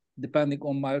perspective, depending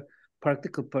on my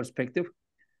practical perspective,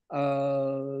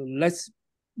 let's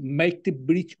make the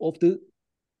bridge of the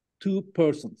two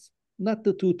persons, not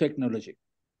the two technology.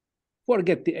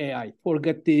 Forget the AI,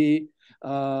 forget the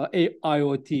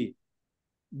IoT.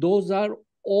 Those are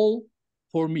all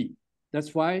for me.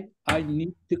 That's why I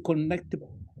need to connect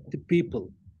the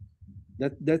people.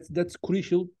 That's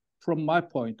crucial from my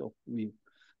point of view.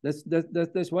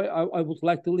 That's why I would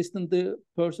like to listen to the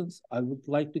persons. I would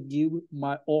like to give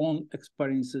my own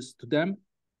experiences to them,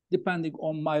 depending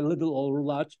on my little or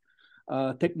large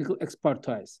technical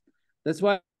expertise. That's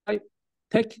why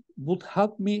tech would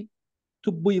help me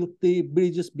to build the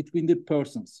bridges between the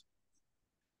persons.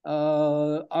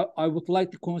 I would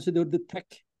like to consider the tech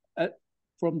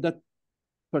from that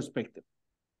perspective.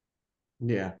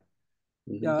 Yeah.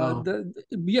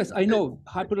 Yes, I know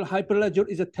Hyperledger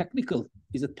is a technical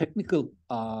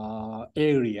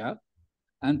area,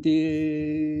 and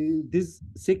this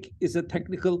SIG is a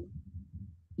technical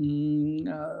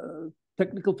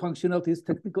functionalities,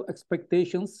 technical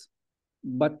expectations.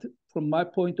 But from my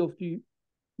point of view,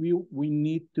 we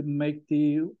need to make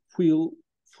the full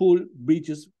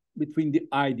bridges between the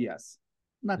ideas,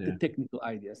 not the technical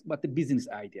ideas, but the business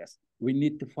ideas. We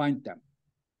need to find them,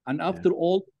 and after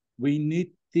all, we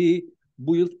need to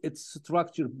build its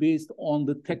structure based on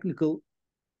the technical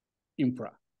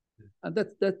infra, and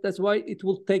that's why it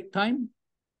will take time.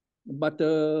 But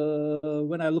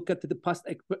when I look at the past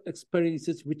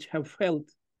experiences which have failed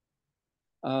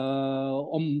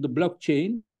on the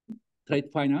blockchain, trade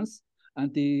finance,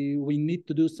 and we need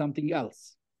to do something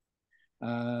else.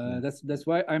 That's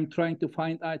why I'm trying to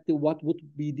find out what would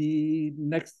be the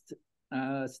next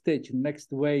stage,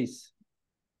 next ways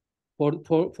for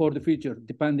the future,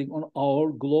 depending on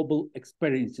our global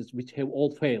experiences, which have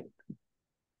all failed.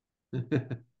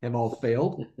 Have all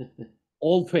failed?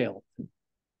 All failed.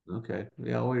 Okay.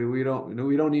 Yeah, we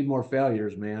don't need more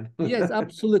failures, man. Yes,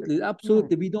 absolutely,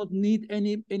 absolutely. We don't need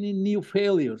any new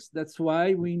failures. That's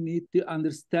why we need to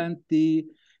understand the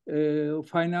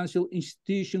financial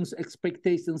institutions'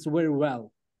 expectations very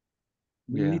well.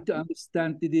 We need to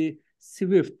understand the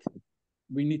SWIFT.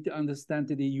 We need to understand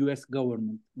the US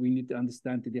government. We need to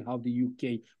understand how the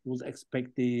UK will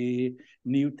expect the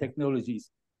new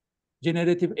technologies.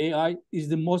 Generative AI is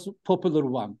the most popular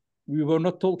one. We were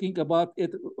not talking about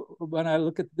it when I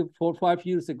look at the 4 or 5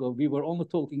 years ago. We were only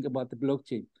talking about the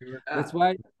blockchain. That's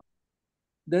why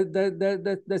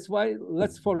that's why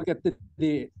let's forget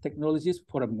the technologies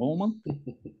for a moment.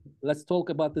 Let's talk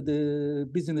about the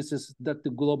businesses that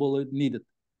the global needed.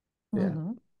 Yeah.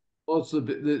 Well,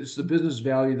 it's the business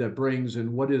value that brings,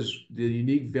 and what is the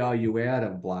unique value add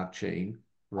of blockchain,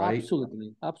 right?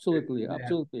 Absolutely, absolutely,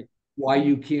 absolutely. Why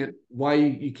you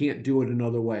can't do it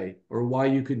another way, or why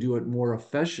you could do it more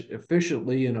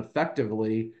efficiently and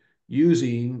effectively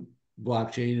using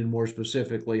blockchain, and more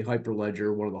specifically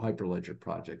Hyperledger, one of the Hyperledger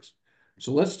projects.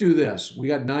 So let's do this. We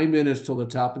got 9 minutes till the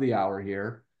top of the hour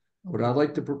here. What I'd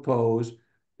like to propose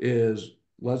is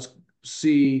let's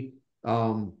see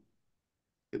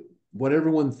what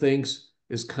everyone thinks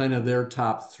is kind of their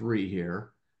top three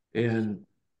here. And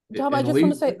Tom, I just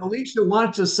want to say, Alicia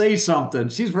wants to say something.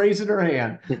 She's raising her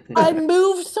hand. I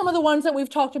moved some of the ones that we've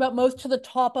talked about most to the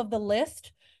top of the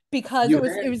list because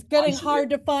it was getting hard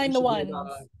to find the ones.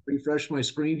 Refresh my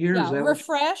screen here. Yeah,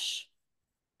 refresh.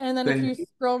 And then if you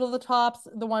scroll to the tops,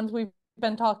 the ones we've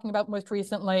been talking about most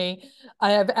recently,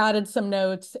 I have added some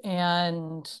notes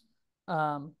and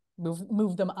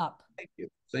move them up. Thank you.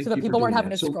 So that people weren't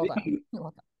having to scroll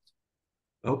down.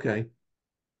 Okay.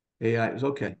 AI is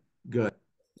okay. Good.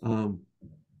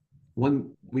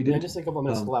 One we did. Just a couple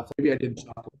minutes left. Maybe I didn't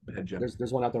talk ahead, Jeff.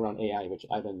 There's one out there around AI, which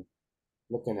I've been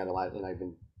looking at a lot, and I've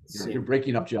been seeing. You're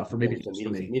breaking up, Jeff, or maybe it's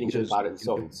meetings about it.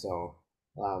 So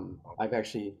I've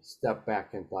actually stepped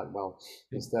back and thought, well,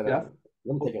 instead of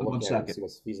let me take a look at it and see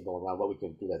what's feasible around what we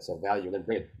can do that's of value, and then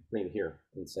bring it here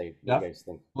and say, what do you guys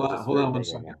think? Hold on 1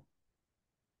 second.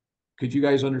 Could you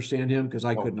guys understand him? Because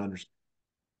I couldn't understand.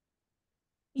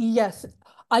 Yes,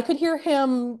 I could hear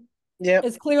him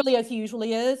as clearly as he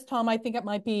usually is. Tom, I think it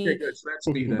might be so that's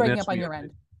me then. breaking up on your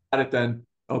end. Got it then.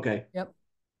 Okay. Yep.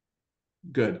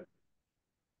 Good.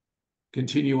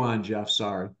 Continue on, Jeff.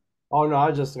 Sorry. Oh, no, I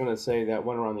was just going to say that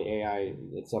one around the AI,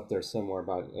 it's up there somewhere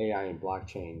about AI and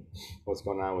blockchain, what's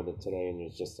going on with it today, and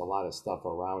there's just a lot of stuff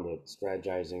around it,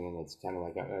 strategizing, and it's kind of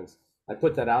like, I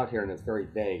put that out here, and it's very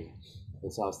vague.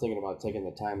 And so I was thinking about taking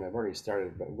the time, and I've already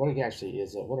started, but what actually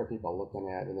is it? What are people looking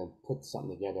at? And then put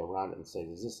something together around it and say,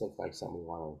 does this look like something we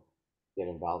want to get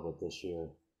involved with this year?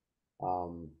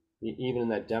 Even in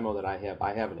that demo that I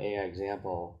have an AI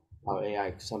example, how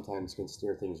AI sometimes can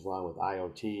steer things wrong with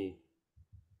IoT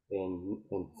and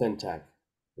fintech,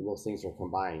 and those things are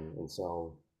combined. And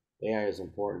so AI is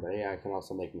important, but AI can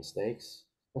also make mistakes,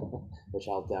 which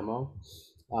I'll demo.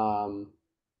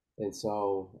 And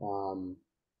so,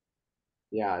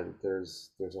 yeah,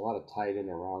 there's a lot of tied in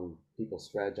around people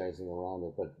strategizing around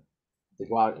it, but to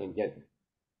go out and get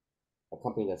a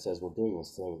company that says we're doing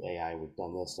this thing with AI, we've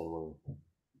done this, and we're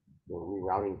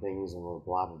rerouting things, and we're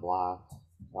blah blah blah.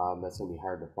 That's gonna be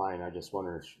hard to find. I just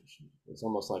wonder. It's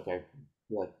almost like can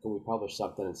we publish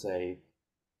something and say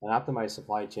an optimized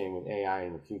supply chain with AI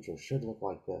in the future should look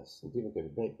like this, and people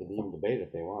could even debate it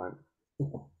if they want.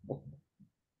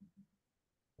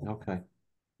 Okay.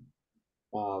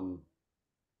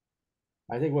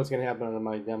 I think what's going to happen on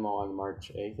my demo on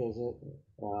March 8th,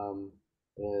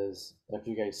 is after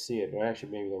you guys see it, or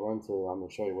actually maybe the run through, I'm going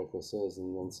to show you what this is,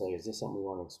 and then say, is this something we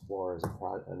want to explore as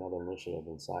another initiative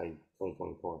inside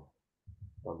 2024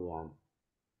 or beyond?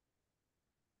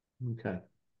 Okay,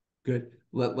 good.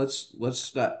 Let's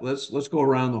go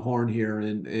around the horn here,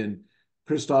 and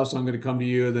Christos, I'm going to come to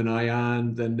you, then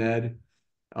Ion, then Ned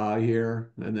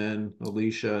here, and then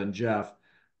Alicia and Jeff.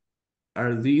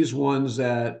 Are these ones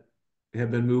that have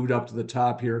been moved up to the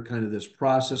top here, kind of this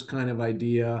process kind of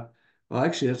idea? Well,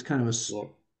 actually, that's kind of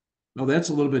no, that's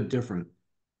a little bit different.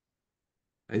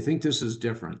 I think this is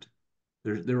different.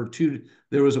 There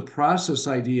was a process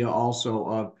idea also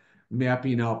of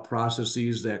mapping out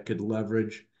processes that could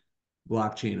leverage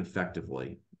blockchain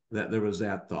effectively. That there was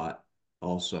that thought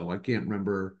also. I can't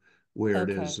remember where it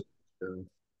Okay. is.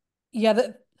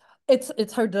 Yeah,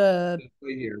 it's hard to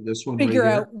Right here, this one right figure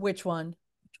here. out which one.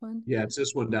 Which one? Yeah, it's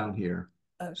this one down here.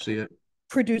 Okay. See it?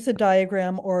 Produce a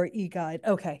diagram or e-guide.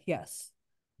 Okay, yes.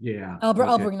 Yeah. I'll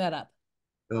Okay. bring that up.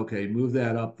 Okay, move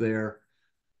that up there.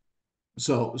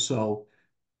 So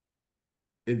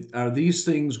are these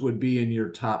things would be in your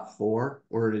top four,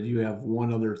 or did you have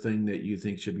one other thing that you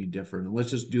think should be different? And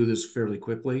let's just do this fairly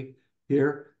quickly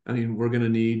here. I mean, we're going to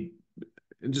need,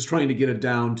 just trying to get it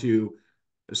down to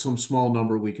some small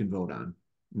number we can vote on.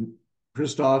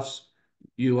 Christoph's,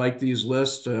 you like these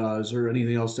lists? Is there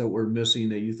anything else that we're missing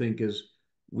that you think is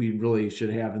we really should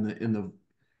have in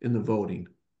the voting?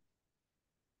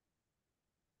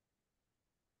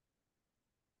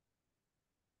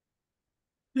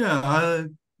 Yeah,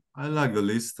 I like the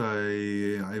list.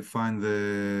 I find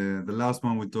the last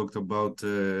one we talked about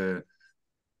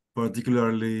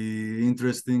particularly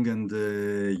interesting and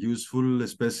useful,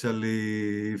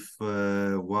 especially if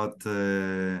what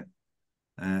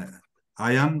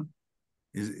Ian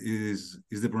is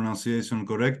the pronunciation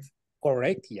correct?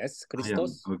 Correct. Yes, Ian.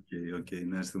 Christos. Okay.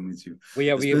 Nice to meet you. We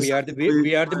are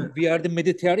the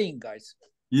Mediterranean guys.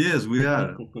 Yes, we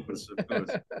are. Of course.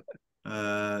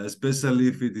 Especially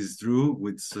if it is true,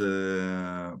 which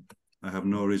I have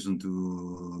no reason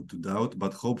to doubt,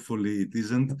 but hopefully it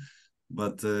isn't.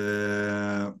 But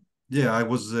yeah, I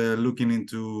was looking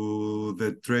into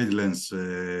the trade lens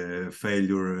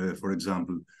failure, for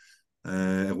example,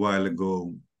 a while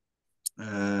ago.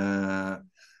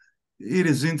 It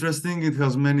is interesting. It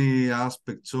has many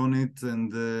aspects on it,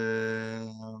 and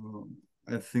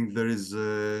I think there is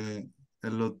a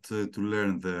lot to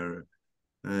learn there.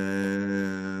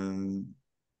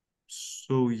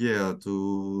 So yeah,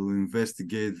 to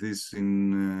investigate this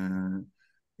in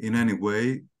any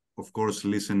way, of course,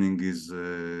 listening is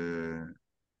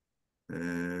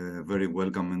very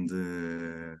welcome and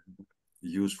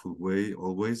useful way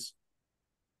always.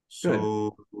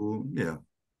 So yeah.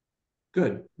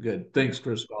 Good. Thanks,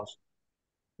 Christoph.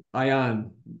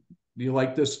 Ion, do you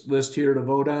like this list here to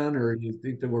vote on, or do you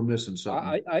think that we're missing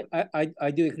something?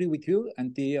 I do agree with you,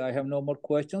 and I have no more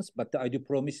questions, but I do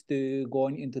promise to go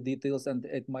into details and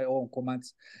add my own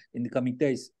comments in the coming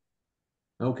days.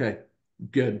 Okay,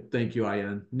 good. Thank you,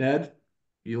 Ian. Ned,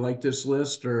 you like this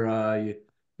list, or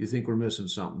you think we're missing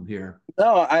something here?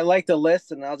 No, I like the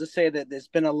list, and I'll just say that there's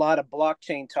been a lot of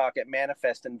blockchain talk at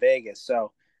Manifest in Vegas.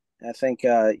 So I think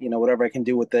whatever I can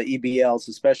do with the EBLs,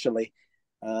 especially,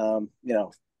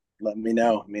 let me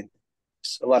know. I mean,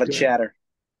 it's a lot of chatter.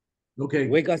 Okay,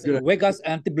 Vegas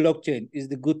and the blockchain is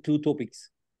the good two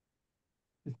topics.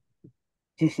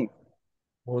 What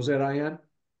was that, Ian?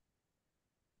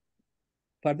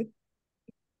 Pardon?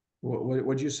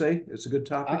 What'd you say? It's a good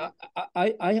topic.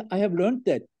 I have learned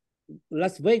that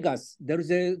Las Vegas, there is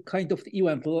a kind of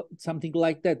event, something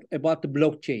like that, about the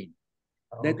blockchain.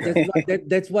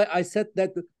 That's why I said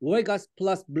that Vegas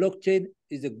plus blockchain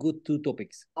is a good two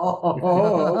topics.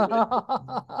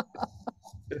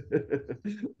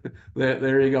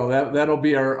 There you go. That'll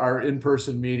be our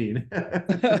in-person meeting.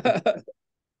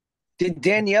 Did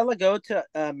Daniela go to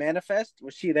Manifest?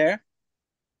 Was she there?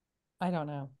 I don't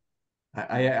know.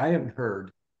 I haven't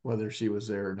heard whether she was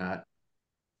there or not.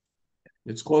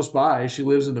 It's close by. She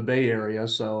lives in the Bay Area,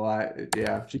 so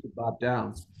she could pop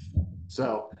down.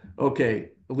 So okay,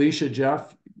 Alicia,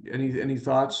 Jeff, any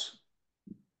thoughts?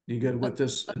 You good with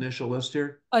this initial list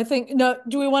here? I think no.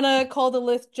 Do we want to call the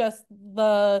list just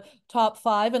the top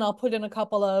 5, and I'll put in a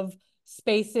couple of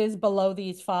spaces below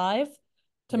these 5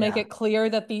 to make it clear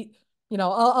that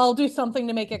I'll do something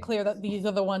to make it clear that these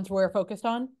are the ones we're focused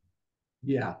on.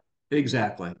 Yeah,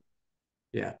 exactly.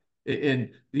 Yeah. And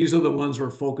these are the ones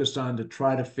we're focused on to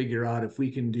try to figure out if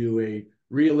we can do a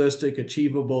realistic,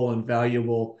 achievable, and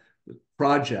valuable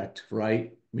project,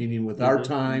 right? Meaning with our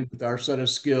time, with our set of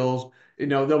skills,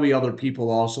 there'll be other people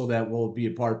also that will be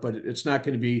a part, but it's not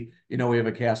going to be, we have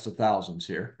a cast of thousands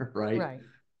here, right? Right.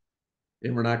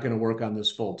 And we're not going to work on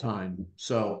this full time.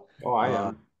 So, I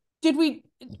am. Didn't we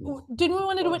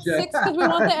want to do it 6 because we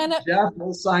want the NFT? Jeff,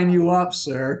 we'll sign you up,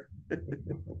 sir.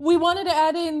 We wanted to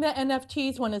add in the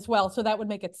NFTs one as well, so that would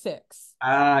make it 6.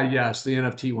 Yes, the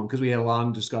NFT one, because we had a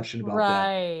long discussion about that.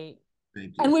 Right.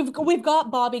 Thank you. And we've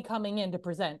got Bobby coming in to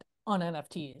present on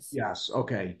NFTs. Yes.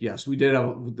 Okay. Yes, we did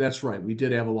that's right. We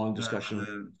did have a long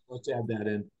discussion. Let's add that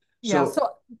in. So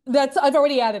I've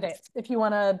already added it if you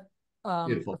want to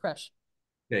refresh.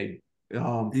 Okay.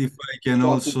 If I can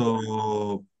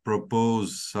also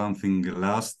propose something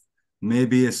last,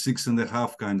 maybe a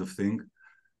 6.5 kind of thing.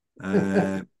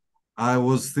 I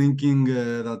was thinking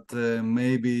that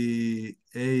maybe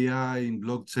AI in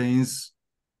blockchains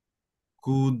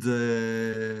could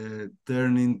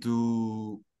turn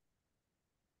into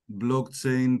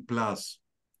blockchain plus.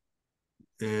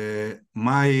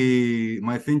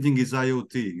 My thinking is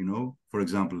IoT, for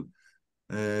example.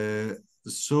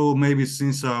 So maybe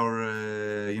since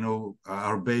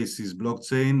our base is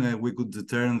blockchain, we could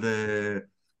turn the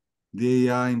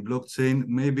AI in blockchain,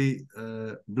 maybe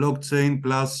blockchain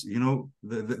plus,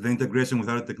 the integration with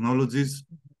other technologies.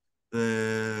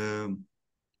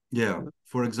 Yeah,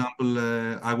 for example,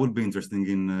 I would be interested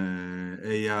in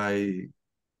AI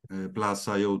plus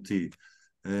IoT.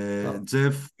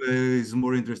 Jeff is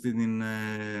more interested in,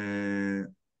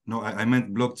 no, I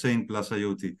meant blockchain plus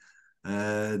IoT.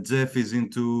 Jeff is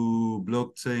into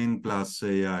blockchain plus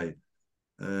AI.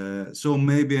 So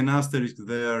maybe an asterisk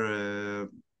there,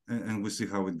 and we see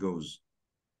how it goes.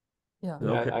 Yeah.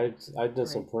 Yeah, Okay. I did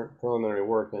some preliminary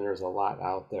work, and there's a lot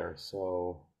out there.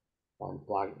 So on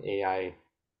block AI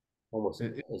almost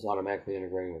is automatically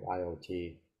integrating with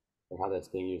IoT and how that's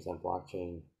being used on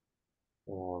blockchain.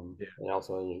 And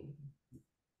also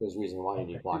there's a reason why you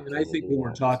need And I blockchain to think do when we're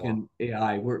that. talking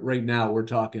AI, right now we're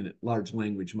talking large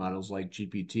language models like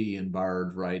GPT and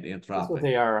Bard, right? That's what Anthropic.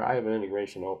 they are. I have an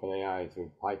integration to OpenAI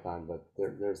through Python, but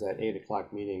there's that 8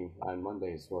 o'clock meeting on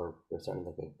Mondays where they're starting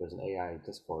to there's an AI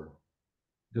Discord.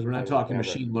 Because we're not Hybrid talking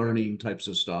Fabric. machine learning types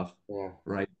of stuff, Yeah,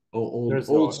 right? Old there's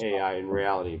old no stuff. AI in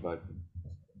reality, but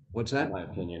What's in that? my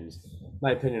opinion,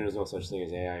 there's no such thing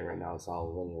as AI right now. It's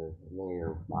all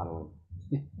linear modeling.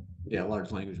 Yeah,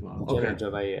 large language model. Okay.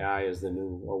 Generative AI is the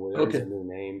new, there's a Okay. new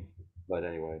name, but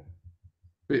anyway.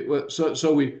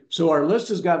 So our list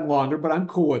has gotten longer, but I'm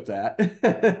cool with that.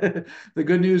 The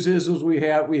good news is we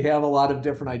have a lot of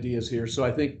different ideas here. So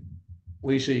I think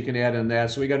Alicia, you can add in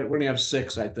that. So we're gonna have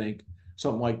 6, I think,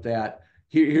 something like that.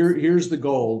 Here's the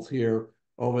goal here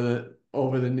over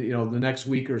the next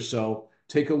week or so.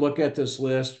 Take a look at this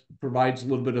list. Provides a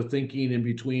little bit of thinking in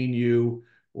between you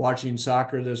watching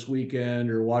soccer this weekend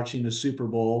or watching the Super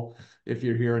Bowl if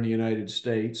you're here in the United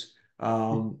States.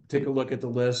 Take a look at the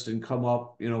list and come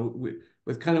up,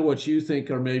 with kind of what you think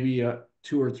are maybe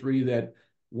 2 or 3 that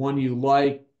one you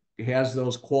like, has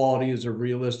those qualities of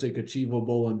realistic,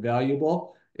 achievable, and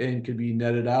valuable, and could be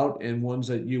netted out, and ones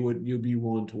that you'd be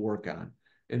willing to work on,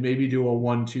 and maybe do a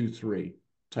 1, 2, 3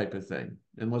 type of thing.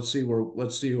 And let's see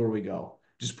where we go.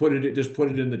 Just put it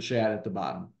in the chat at the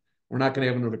bottom. We're not going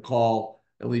to have another call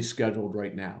at least scheduled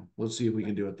right now. Let's see if we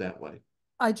can do it that way.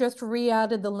 I just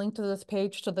re-added the link to this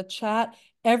page to the chat.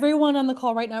 Everyone on the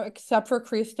call right now, except for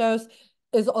Christos,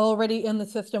 is already in the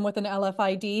system with an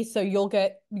LFID, so you'll be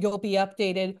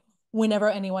updated whenever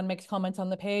anyone makes comments on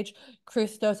the page.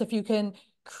 Christos, if you can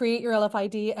create your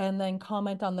LFID and then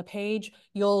comment on the page,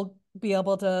 you'll be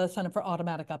able to sign up for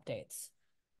automatic updates.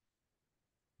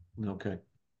 Okay.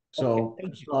 So,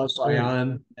 thank you.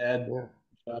 Sion, Ed, Yeah.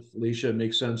 Jeff, Alicia,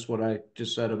 makes sense what I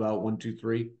just said about 1, 2,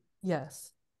 3?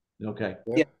 Yes. Okay,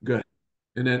 Yeah. good.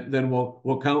 And then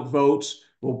we'll count votes.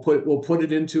 We'll put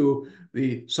it into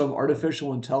some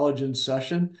artificial intelligence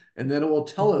session, and then it will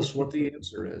tell us what the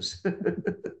answer is.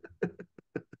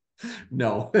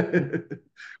 No,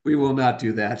 we will not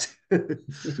do that.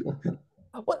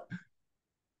 What?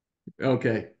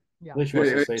 Okay. Yeah. Alicia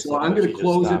wants to say So something, I'm but going she to just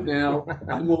close it stopped. now.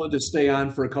 I'm willing to stay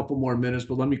on for a couple more minutes,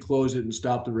 but let me close it and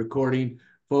stop the recording.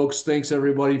 Folks, thanks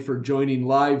everybody for joining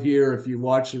live here. If you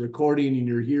watch the recording and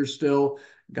you're here still,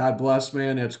 God bless,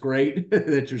 man. That's great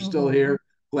that you're still here.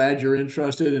 Glad you're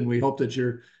interested, and we hope that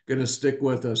you're going to stick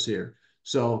with us here.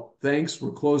 So thanks.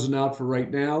 We're closing out for right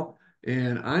now,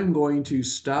 and I'm going to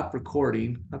stop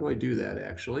recording. How do I do that,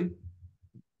 actually?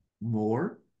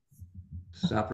 More. Stop